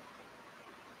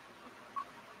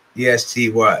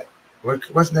 EST what?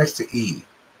 What's next to E?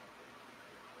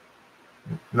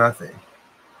 Nothing.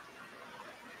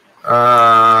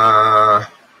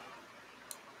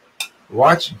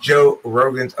 Watch Joe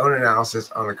Rogan's own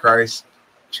analysis on the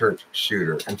Christchurch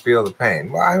shooter and feel the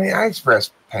pain. Well, I mean, I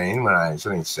express pain when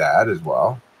something sad as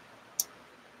well.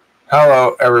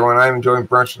 Hello, everyone. I'm enjoying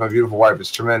brunch with my beautiful wife. It's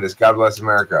tremendous. God bless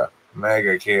America.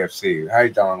 Mega KFC. Hi,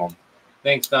 Donald.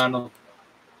 Thanks, Donald.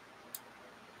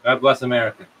 God bless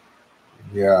America.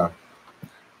 Yeah.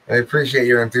 I appreciate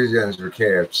your enthusiasm for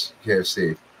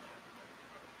KFC.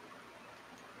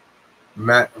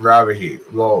 Matt Rabahi.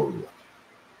 Lol.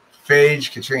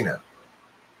 Phage Katrina.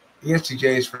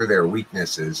 ESTJs, for their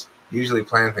weaknesses, usually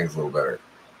plan things a little better.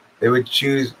 They would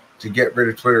choose to get rid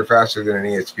of Twitter faster than an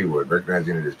ESP would,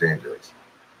 recognizing it as dangerous.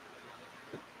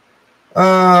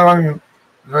 But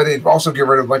they'd also get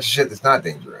rid of a bunch of shit that's not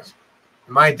dangerous.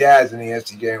 My dad's an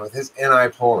ESTJ, and with his NI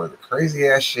polar, the crazy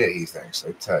ass shit he thinks,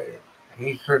 I tell you.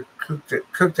 He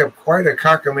cooked up quite a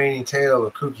cockamamie tale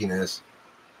of kookiness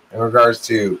in regards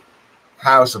to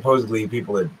how supposedly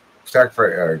people had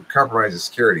compromised the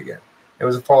security again. It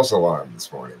was a false alarm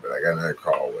this morning, but I got another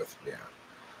call with,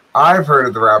 I've heard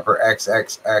of the rapper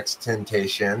XXX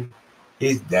Temptation.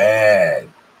 He's dead.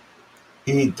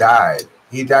 He died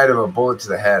He died of a bullet to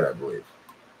the head, I believe.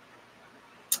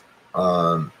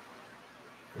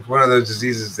 It's one of those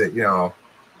diseases that, you know,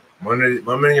 one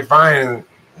minute you're fine and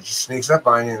it just sneaks up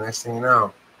on you, the next thing you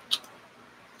know.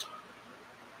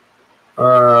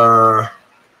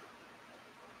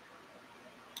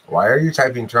 Why are you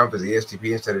typing Trump as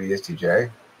ESTP instead of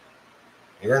ESTJ?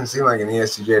 He doesn't seem like an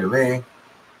ESTJ to me.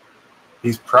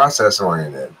 He's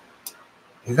process-oriented.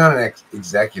 He's not an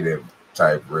executive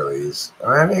type, really.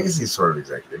 I guess he's sort of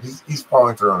executive. He's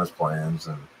following through on his plans,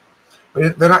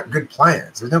 but they're not good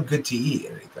plans. There's no good TE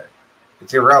in anything.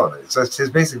 It's irrelevant. So his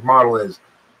basic model is,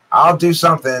 I'll do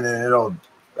something and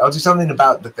I'll do something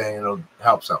about the thing and it'll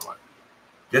help someone.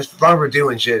 Just as long as we're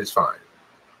doing shit, it's fine.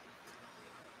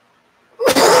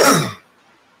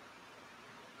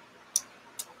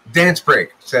 Dance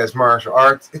break, says martial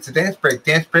arts. It's a dance break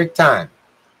time.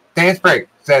 Dance break,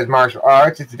 says martial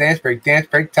arts. It's a dance break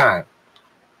time.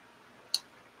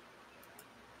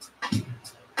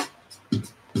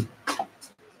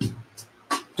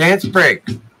 Dance break.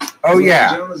 Oh,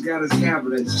 yeah. Jonah's got his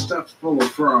cabinet stuffed full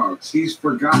of frogs. He's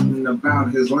forgotten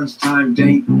about his lunchtime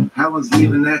date. Helen's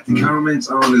leaving that to comments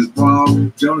on his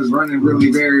blog. Jonah's running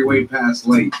really very way past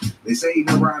late. They say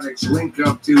neurotics link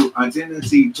up to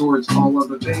identity towards all of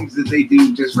the things that they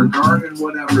do, disregarding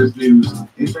whatever's news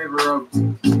in favor of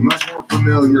much more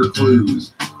familiar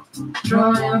clues.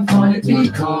 Try and find it, be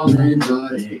calling,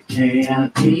 but it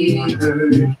can't be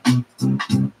heard.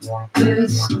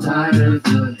 This side of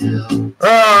the hill.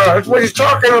 That's what he's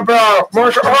talking about.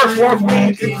 Martial arts wants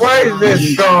me to play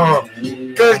this song.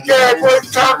 Because that's what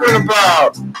he's talking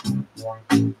about.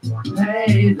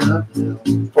 Pay the bill.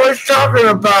 What he's talking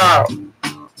about.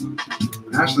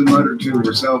 Ashley muttered to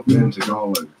herself and to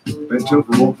Colin. Bet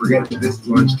Topher won't forget this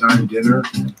lunchtime dinner.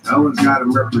 Helen's got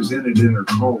him represented in her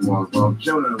cold walk while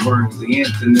Jonah learns the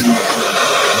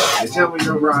antonym. They tell me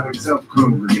neurotics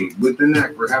self-congregate with the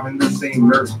knack for having the same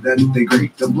nerves that they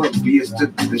grate. The blood beers to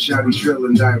the shouty, shrill,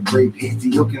 and vibrate.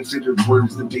 Hasty, ill-considered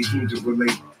words that they seem to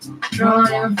relate. Try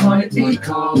and find it, be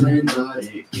calling, but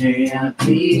it can't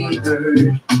be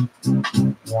heard.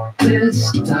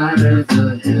 This side of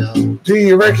the hill. Do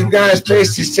you recognize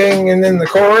Pacey singing in the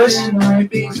chorus? It might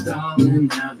be stalling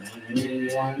now that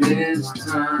it is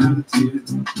time to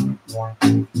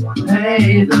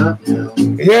pay the bill.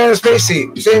 Yes, Pacey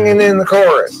singing in the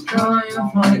chorus. Try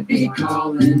and find it, be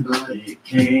calling, but it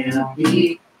can't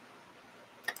be.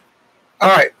 All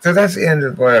right, so that's the end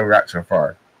of what I've got so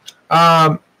far.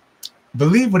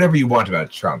 Believe whatever you want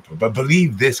about Trump, but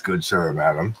believe this, good sir,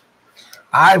 madam.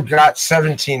 I've got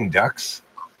 17 ducks,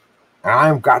 and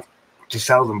I've got to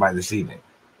sell them by this evening.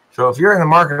 So if you're in the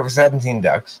market for 17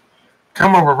 ducks,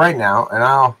 come over right now, and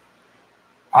I'll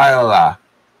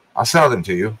sell them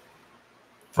to you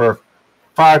for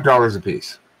 $5 a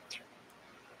piece.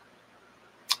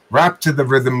 Rap to the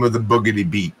rhythm of the boogity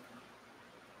beat.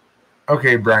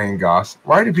 Okay, Brian Goss,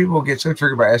 why do people get so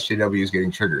triggered by SJWs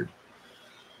getting triggered?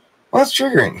 Well, it's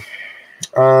triggering.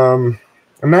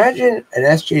 Imagine an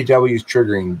SJW's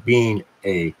triggering being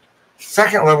a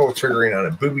second level of triggering on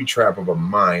a booby trap of a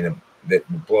mine that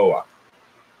will blow up.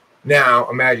 Now,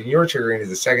 imagine your triggering is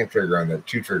the second trigger on the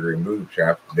two triggering booby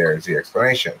trap. There's the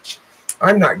explanation.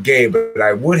 I'm not gay, but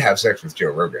I would have sex with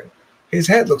Joe Rogan. His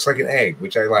head looks like an egg,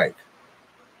 which I like.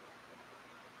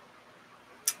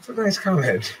 That's a nice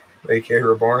comment, AK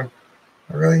Reborn.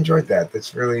 I really enjoyed that.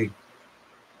 That's really,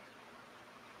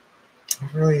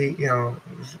 you know,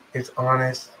 it's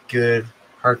honest, good,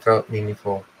 heartfelt,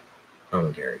 meaningful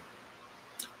commentary.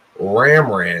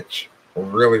 Ram Ranch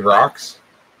really rocks.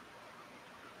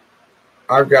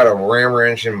 I've got a Ram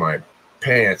Ranch in my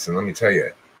pants, and let me tell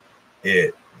you,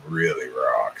 it really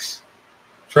rocks.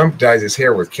 Trump dyes his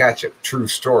hair with ketchup. True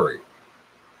story.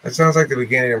 That sounds like the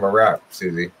beginning of a rap,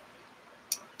 Susie.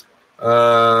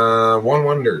 One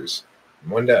wonders.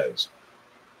 One does.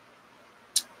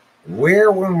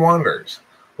 Where one wanders.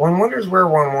 One wonders where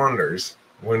one wanders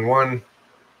when one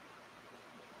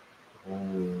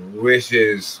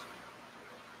wishes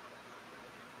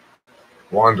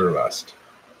wanderlust.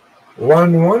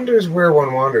 One wonders where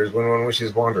one wanders when one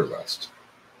wishes wanderlust.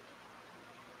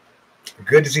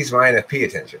 Good to see some INFP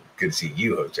attention. Good to see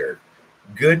you, host Eric.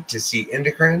 Good to see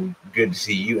endocrine. Good to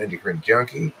see you, endocrine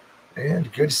junkie.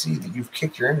 And good to see that you've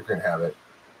kicked your endocrine habit,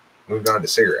 moved on to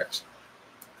cigarettes.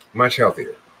 Much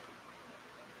healthier.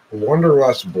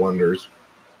 Wanderlust blunders.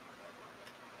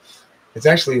 It's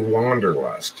actually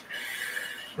wanderlust.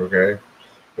 Okay?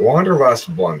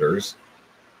 Wanderlust blunders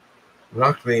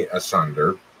knocked me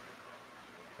asunder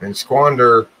and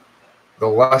squander the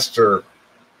luster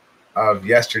of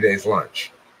yesterday's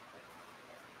lunch.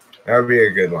 That would be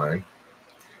a good line.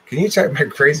 Can you type my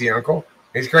crazy uncle?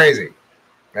 He's crazy.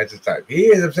 That's his type. He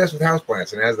is obsessed with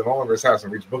houseplants and has them all over his house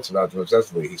and reads books about them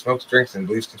obsessively. He smokes, drinks, and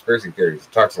believes conspiracy theories.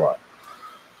 He talks a lot.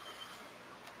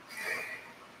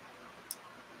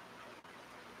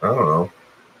 I don't know.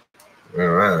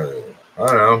 I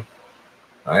don't know.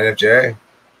 INFJ,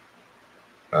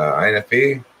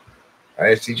 INFP,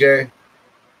 ISTJ,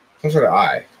 some sort of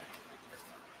I.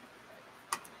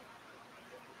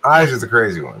 Eyes are the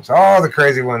crazy ones. All the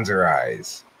crazy ones are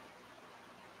eyes.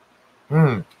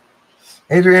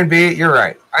 Adrian B, you're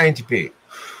right. INTP.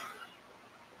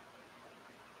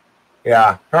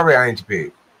 Yeah, probably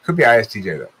INTP. Could be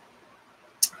ISTJ though.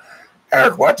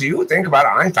 Eric, what do you think about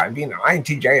Einstein being an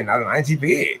INTJ and not an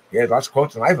INTP? He has lots of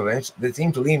quotes and life events that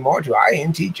seem to lean more to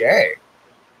INTJ.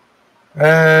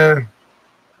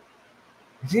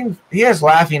 He has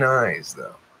laughing eyes,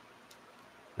 though.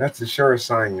 That's the surest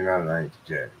sign you're not an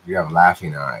INTJ. You have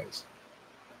laughing eyes.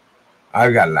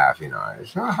 I've got laughing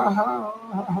eyes.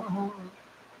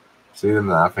 See them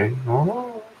laughing?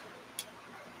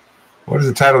 What is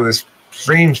the title of this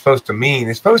stream supposed to mean?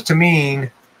 It's supposed to mean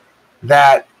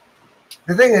that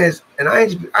the thing is, an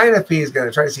INFP is going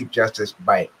to try to seek justice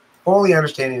by fully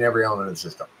understanding every element of the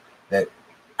system. That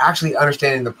actually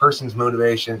understanding the person's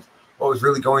motivations, what was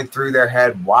really going through their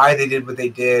head, why they did what they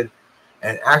did,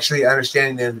 and actually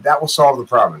understanding them, that will solve the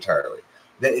problem entirely.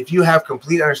 That if you have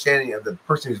complete understanding of the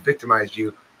person who's victimized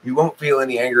you, you won't feel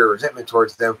any anger or resentment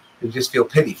towards them. You just feel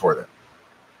pity for them.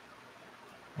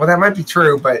 Well, that might be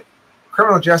true, but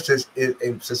criminal justice is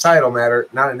a societal matter,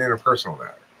 not an interpersonal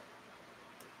matter.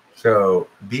 So,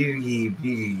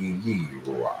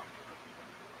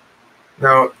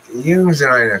 now, Jung's an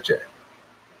INFJ.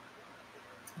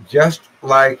 Just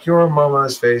like your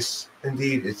mama's face.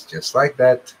 Indeed, it's just like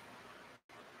that.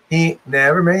 He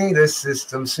never made a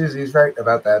system. Susie's right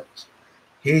about that.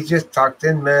 He just talked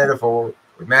in metaphor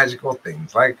with magical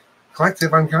things like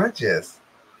collective unconscious.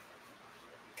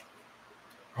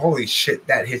 Holy shit,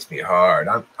 that hits me hard.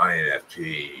 I'm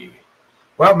INFP.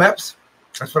 Well, MEPs,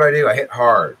 that's what I do. I hit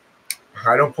hard.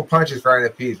 I don't pull punches for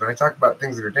INFPs. When I talk about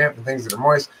things that are damp and things that are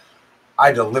moist,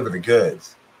 I deliver the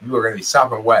goods. You are going to be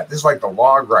sopping wet. This is like the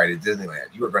log ride at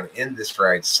Disneyland. You are going to end this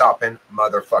ride sopping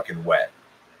motherfucking wet.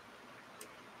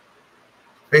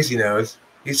 Facey knows.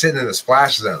 He's sitting in the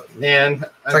splash zone. Man,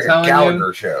 it's like a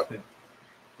Gallagher show.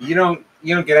 You don't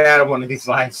get out of one of these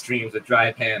live streams with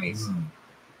dry panties.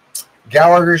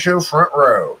 Gallagher show front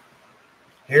row.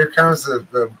 Here comes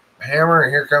the hammer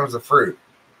and here comes the fruit.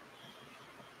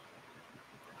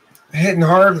 Hitting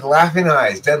hard with laughing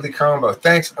eyes. Deadly combo.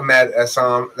 Thanks, Ahmed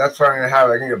Assam. That's what I'm going to have.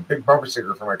 I'm going to get a big bumper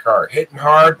sticker for my car. Hitting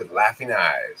hard with laughing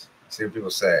eyes. See what people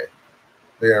say.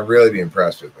 They're going to really be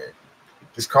impressed with me.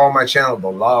 Just call my channel The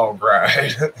Log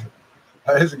Ride.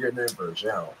 That is a good name for a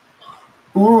channel.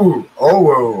 Ooh. Oh,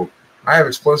 whoa. I have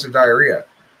explosive diarrhea.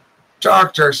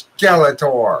 Dr.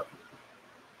 Skeletor.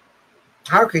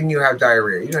 How can you have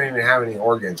diarrhea? You don't even have any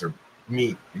organs or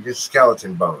meat. You're just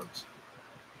skeleton bones.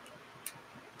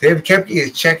 David Kepke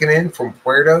is checking in from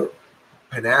Puerto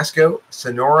Penasco,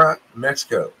 Sonora,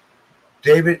 Mexico.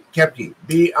 David Kepke,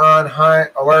 be on high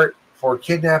alert for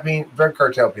kidnapping drug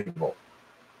cartel people.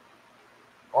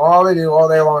 All they do all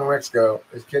day long in Mexico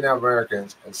is kidnap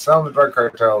Americans and sell them to drug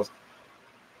cartels,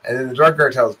 and then the drug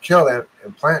cartels kill them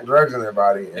and plant drugs in their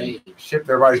body and ship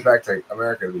their bodies back to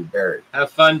America to be buried.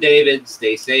 Have fun, David.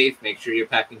 Stay safe. Make sure you're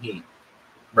packing heat.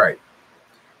 Right.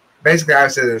 Basically, I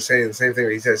said the same thing.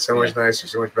 But he says so much nicer,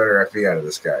 so much better FE out of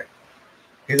this guy.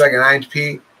 He's like an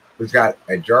INFP who's got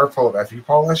a jar full of FE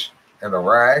polish and a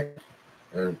rag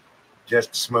and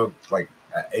just smoked like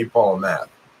an 8-ball of meth.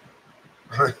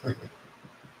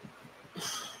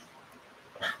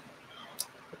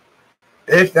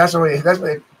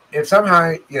 If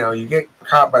somehow you get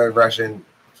caught by the Russian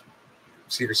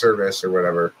Secret Service or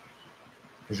whatever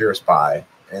because you're a spy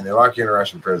and they lock you in a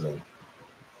Russian prison.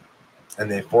 And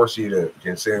they force you to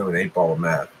consume an 8-ball of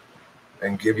meth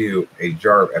and give you a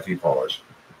jar of FE polish.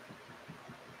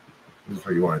 This is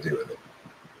what you want to do with it.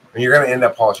 And you're going to end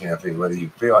up polishing FE, whether you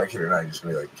feel like it or not. You're just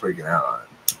going to be like tweaking out on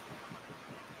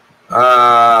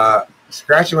it.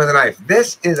 Scratching with a knife.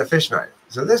 This is a fish knife.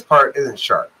 So this part isn't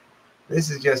sharp. This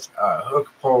is just a hook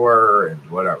puller and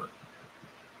whatever.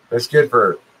 It's good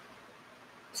for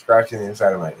scratching the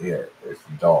inside of my ear. It's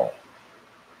dull.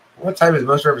 What type is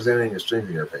most represented in your streams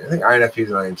in your opinion? I think INFPs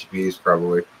and INTPs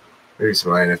probably. Maybe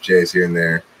some INFJs here and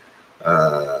there.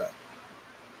 I'm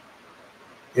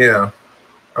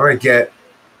gonna get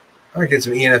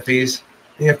some ENFPs.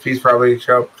 ENFPs probably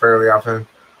show up fairly often.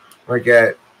 I might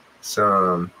get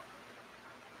some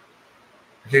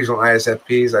occasional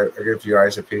ISFPs. I get a few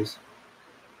ISFPs.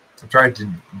 I'm trying to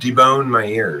debone my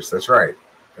ears. That's right.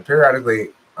 And periodically,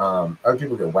 other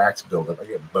people get wax buildup. I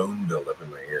get bone buildup in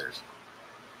my ears.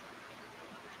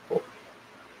 Cool.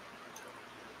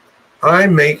 I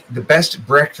make the best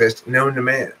breakfast known to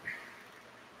man.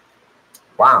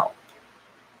 Wow.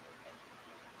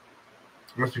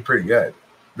 Must be pretty good.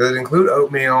 Does it include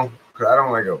oatmeal? Because I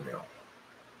don't like oatmeal.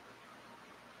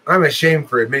 I'm ashamed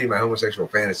for admitting my homosexual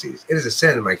fantasies. It is a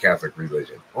sin in my Catholic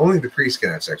religion. Only the priest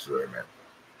can have sex with other men.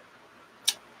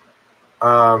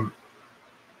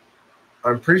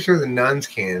 I'm pretty sure the nuns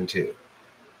can too.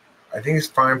 I think it's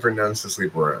fine for nuns to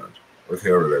sleep around with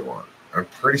whoever they want. I'm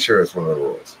pretty sure it's one of the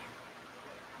rules.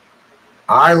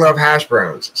 I love hash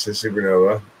browns, says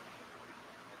Supernova.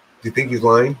 Do you think he's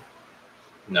lying?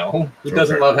 No. Who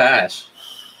doesn't love hash?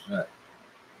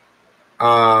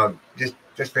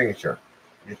 Just making sure.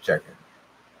 Just checking.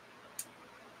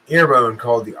 Earbone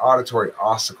called the auditory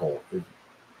ossicle is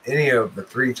any of the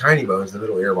three tiny bones in the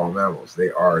middle ear of all mammals.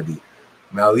 They are the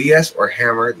malleus or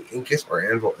hammer, the incus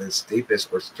or anvil, and stapes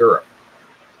or stirrup.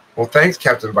 Well, thanks,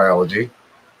 Captain Biology.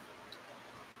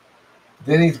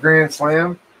 Denny's Grand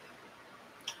Slam.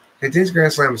 Okay, Denny's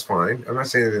Grand Slam is fine. I'm not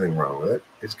saying there's anything wrong with it.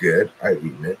 It's good. I've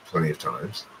eaten it plenty of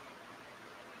times.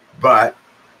 But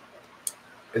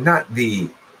not the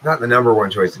number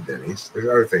one choice at Denny's. There's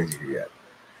other things you can get.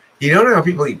 You don't know how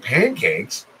people eat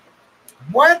pancakes.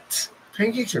 What?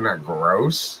 Pancakes are not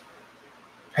gross.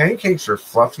 Pancakes are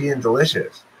fluffy and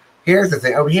delicious. Here's the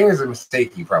thing. Oh, here's a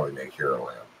mistake you probably make here,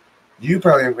 Lamb. You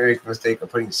probably make the mistake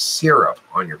of putting syrup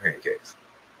on your pancakes.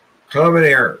 Common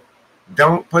error.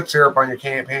 Don't put syrup on your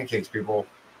pancakes, people.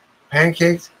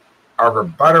 Pancakes are for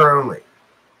butter only.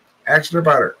 Extra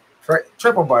butter.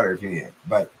 Triple butter if you need it.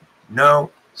 But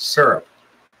no syrup.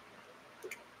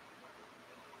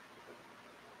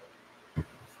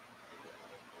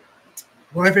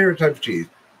 My favorite type of cheese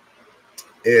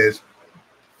is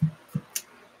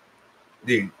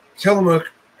the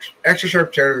Tillamook extra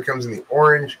sharp cheddar that comes in the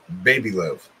orange baby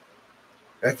loaf.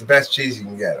 That's the best cheese you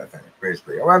can get, I think,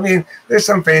 basically. Well, I mean, there's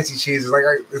some fancy cheeses. Like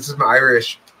this is my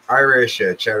Irish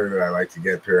cheddar that I like to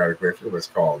get periodically. I forget what it's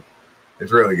called.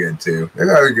 It's really good too. There's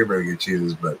other good, really good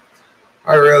cheeses, but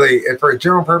I really, and for a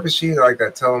general purpose cheese, I like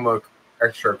that Tillamook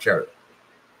extra sharp cheddar.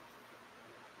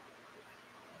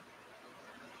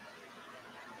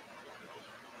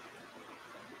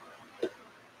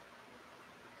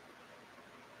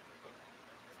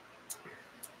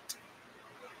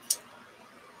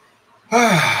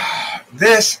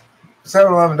 This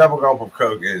 7-Eleven double gulp of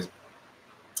Coke is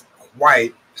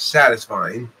quite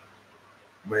satisfying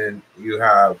when you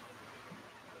have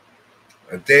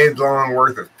a day's long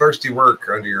worth of thirsty work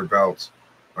under your belt,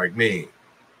 like me,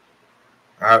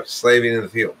 out slaving in the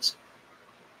fields.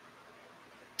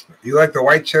 You like the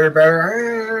white cheddar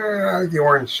better? I like the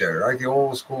orange cheddar. I like the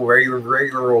old school,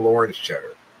 regular old orange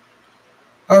cheddar.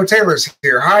 Oh, Taylor's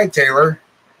here. Hi, Taylor.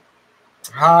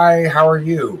 Hi, how are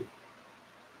you?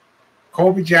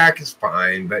 Colby Jack is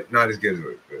fine, but not as good as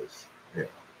it is. Yeah.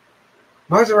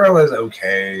 Mozzarella is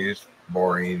okay. It's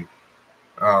boring.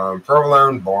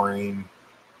 Provolone, boring.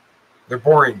 They're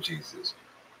boring cheeses.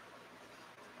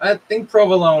 I think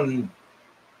provolone,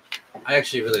 I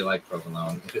actually really like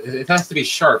provolone. It has to be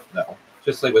sharp, though,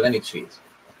 just like with any cheese.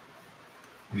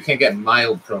 You can't get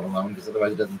mild provolone because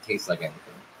otherwise it doesn't taste like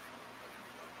anything.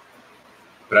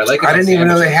 But I like it. I didn't even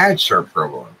know they had sharp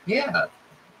provolone. Yeah.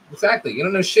 Exactly. You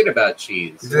don't know shit about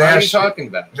cheese. What are you talking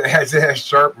about? Does it have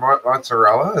sharp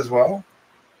mozzarella as well?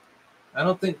 I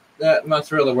don't think that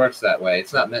mozzarella works that way.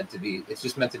 It's not meant to be. It's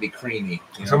just meant to be creamy.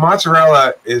 So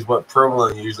mozzarella is what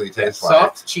provolone usually tastes like.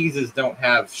 Soft cheeses don't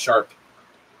have sharp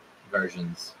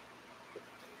versions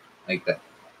like that.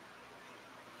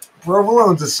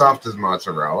 Provolone's as soft as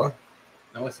mozzarella.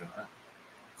 No, it's not.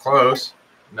 Close.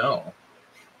 No.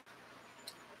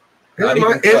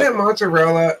 Isn't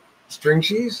mozzarella string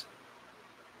cheese?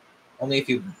 Only if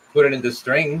you put it into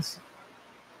strings.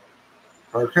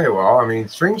 Okay, well, I mean,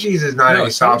 string cheese is not any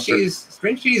softer.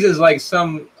 String cheese is like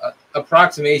some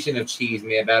approximation of cheese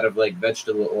made out of like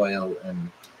vegetable oil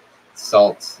and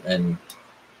salt and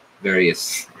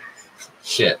various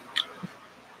shit.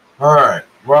 All right.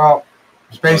 Well,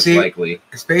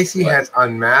 Spacey has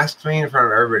unmasked me in front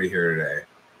of everybody here today.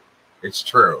 It's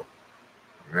true.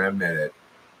 I admit it.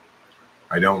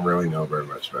 I don't really know very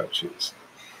much about cheese.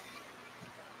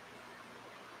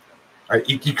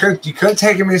 You could have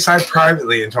taken me aside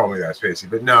privately and told me that, Spacey,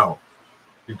 but no.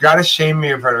 You've got to shame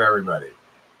me in front of everybody.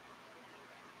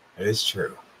 It is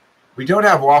true. We don't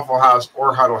have Waffle House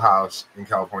or Huddle House in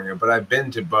California, but I've been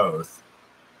to both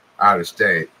out of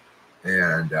state,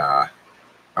 and I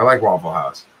like Waffle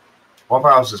House.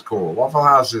 Waffle House is cool. Waffle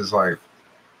House is like,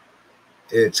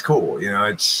 it's cool. You know,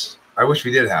 it's I wish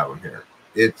we did have them here.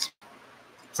 It's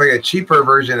like a cheaper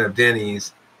version of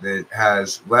Denny's that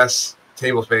has less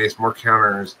table space, more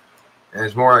counters, and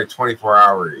it's more like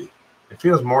 24-hour-y. It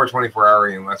feels more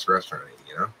 24-hour-y and less restaurant-y,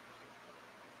 you know?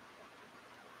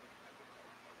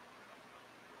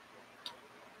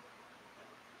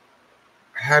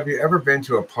 Have you ever been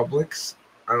to a Publix?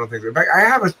 I don't think so. In fact, I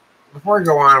have a. Before I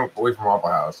go on away from Waffle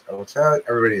House, I will tell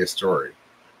everybody a story.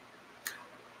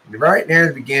 Right near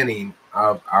the beginning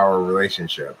of our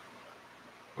relationship,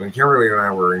 when Kimberly and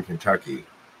I were in Kentucky,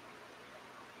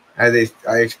 I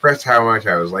expressed how much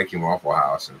I was liking Waffle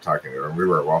House and talking to her. And we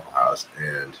were at Waffle House,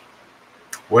 and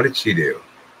what did she do?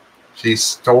 She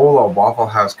stole a Waffle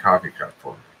House coffee cup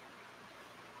for me.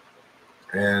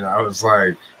 And I was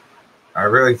like, I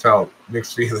really felt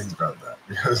mixed feelings about that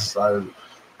because I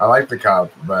like the cup,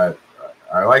 but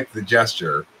I like the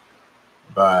gesture.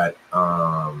 But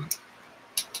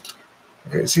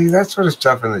okay, see, that sort of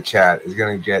stuff in the chat is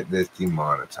going to get this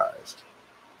demonetized.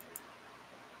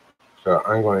 So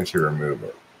I'm going to remove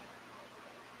it.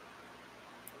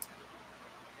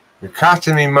 You're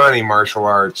costing me money, martial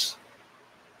arts.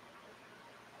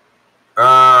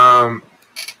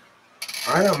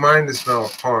 I don't mind the smell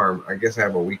of parm. I guess I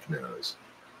have a weak nose.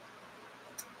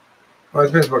 Well, it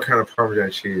depends what kind of Parmesan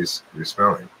cheese you're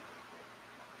smelling.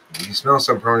 If you smell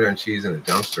some Parmesan cheese in a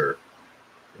dumpster,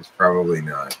 it's probably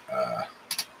not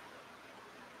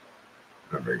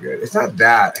very good. It's not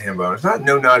that, Hambone. It's not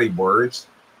no naughty words.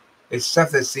 It's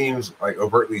stuff that seems like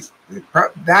overtly,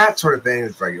 that sort of thing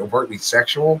is like overtly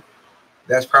sexual.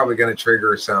 That's probably going to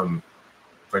trigger some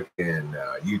freaking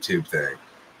YouTube thing.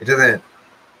 It doesn't,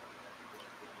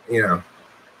 you know,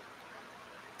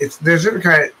 there's different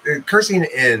kind of cursing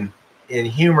in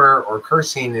humor or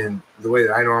cursing in the way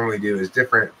that I normally do is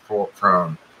different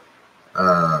from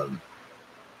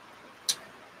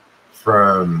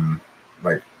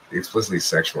like explicitly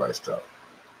sexualized stuff.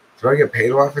 Do I get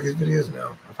paid a lot for these videos?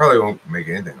 No. I probably won't make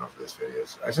anything off of this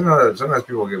videos. I know that sometimes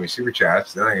people will give me super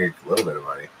chats, then I get a little bit of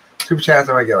money. Super chats,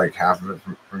 I might get like half of it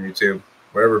from YouTube.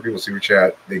 Whatever people super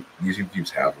chat, YouTube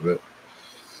keeps half of it.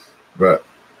 But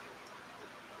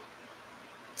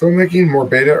filmmaking, more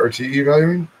beta or TE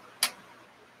valuing?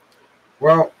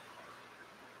 Well,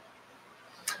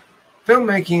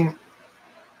 filmmaking,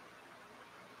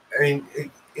 I mean,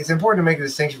 it's important to make a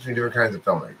distinction between different kinds of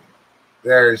filmmaking.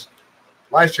 There's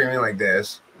live streaming like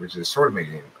this, which is sort of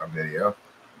making a video.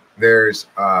 There's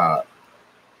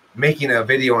making a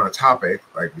video on a topic,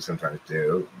 like we sometimes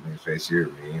do, face you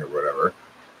or me or whatever.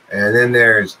 And then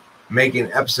there's making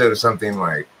an episode of something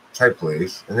like Type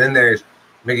Police. And then there's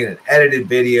making an edited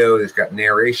video that's got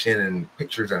narration and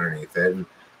pictures underneath it.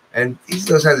 And each of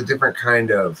those has a different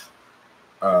kind of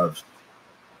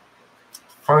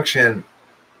function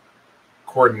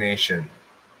coordination.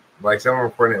 Like some will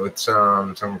coordinate with some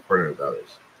will coordinate with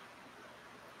others.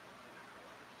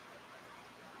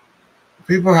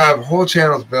 People have whole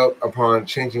channels built upon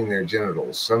changing their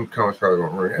genitals. Some comments probably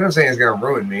won't ruin it. I'm not saying it's going to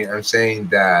ruin me. I'm saying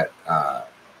that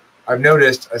I've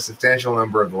noticed a substantial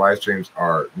number of the live streams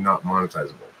are not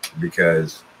monetizable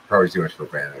because probably too much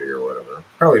profanity or whatever.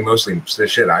 Probably mostly the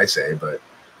shit I say, but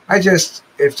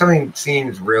if something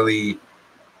seems really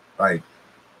like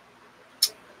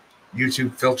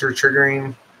YouTube filter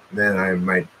triggering, then I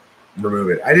might remove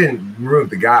it. I didn't remove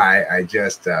the guy. I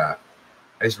just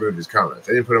removed his comments.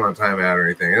 I didn't put him on timeout or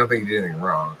anything. I don't think he did anything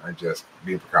wrong. I just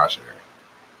being precautionary.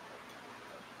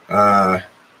 How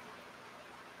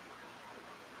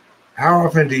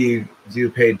often do you do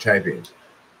paid typing?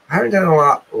 I haven't done a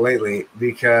lot lately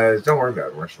because don't worry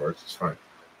about it, martial arts. It's fine.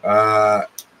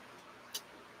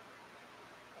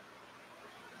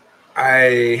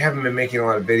 I haven't been making a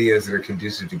lot of videos that are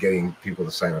conducive to getting people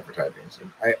to sign up for typing. So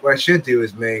what I should do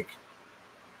is make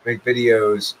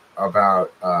videos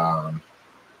about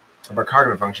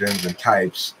cognitive functions and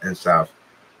types and stuff,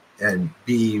 and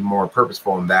be more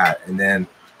purposeful in that, and then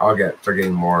I'll start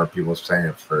getting more people signing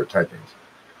up for typings.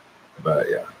 But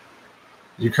yeah,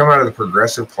 did you come out of the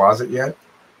progressive closet yet?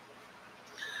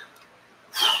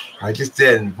 I just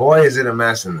did, and boy, is it a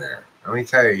mess in there. Let me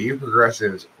tell you, you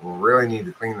progressives really need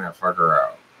to clean that fucker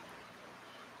out.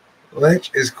 Lynch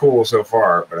is cool so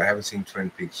far, but I haven't seen Twin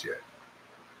Peaks yet.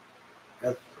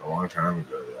 That's a long time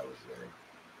ago that was there.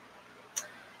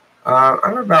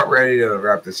 I'm about ready to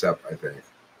wrap this up, I think.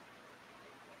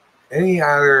 Any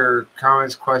other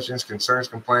comments, questions, concerns,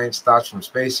 complaints, thoughts from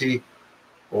Spacey,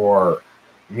 or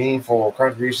meaningful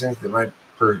contributions that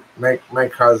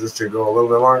might cause this to go a little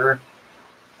bit longer?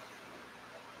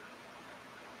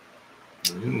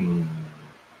 Come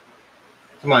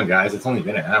on, guys. It's only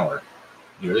been an hour.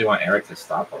 You really want Eric to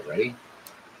stop already?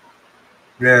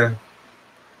 Yeah.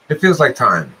 It feels like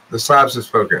time. The slabs have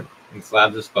spoken. And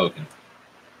slabs have spoken.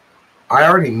 I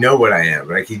already know what I am,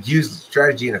 but I could use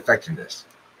strategy and effectiveness.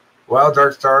 Well,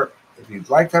 Dark Star, if you'd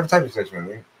like to have a typing session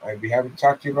with me, I'd be happy to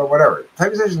talk to you about whatever.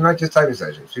 Typing sessions are not just typing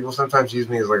sessions. People sometimes use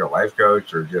me as like a life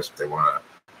coach, or just they want to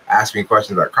ask me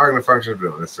questions about cognitive functions, but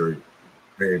don't necessarily,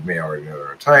 they may already know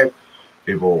their own type.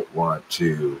 People want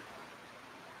to,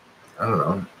 I don't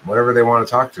know, whatever they want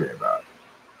to talk to me about.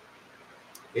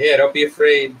 Yeah, don't be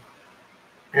afraid.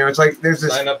 You know, it's like there's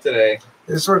this Sign up today.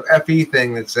 This sort of FE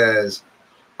thing that says,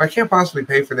 I can't possibly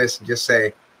pay for this and just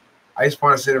say, I just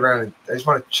want to sit around and I just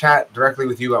want to chat directly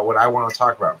with you about what I want to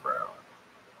talk about for an hour,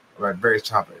 about various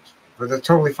topics. But that's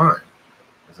totally fine.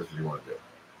 If that's what you want to do.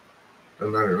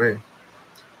 Doesn't matter to me.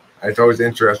 It's always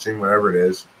interesting, whatever it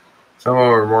is. Some of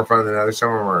them are more fun than others.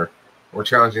 Some of them are more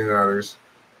challenging than others.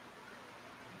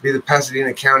 Be the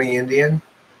Pasadena County Indian.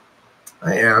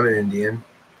 I am an Indian.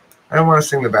 I don't want to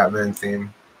sing the Batman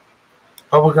theme.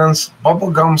 Bubblegum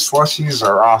slushies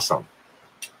are awesome.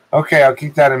 Okay, I'll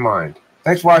keep that in mind.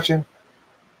 Thanks for watching.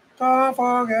 Don't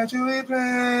forget to eat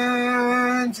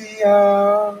plenty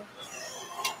of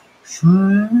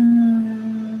shrimp.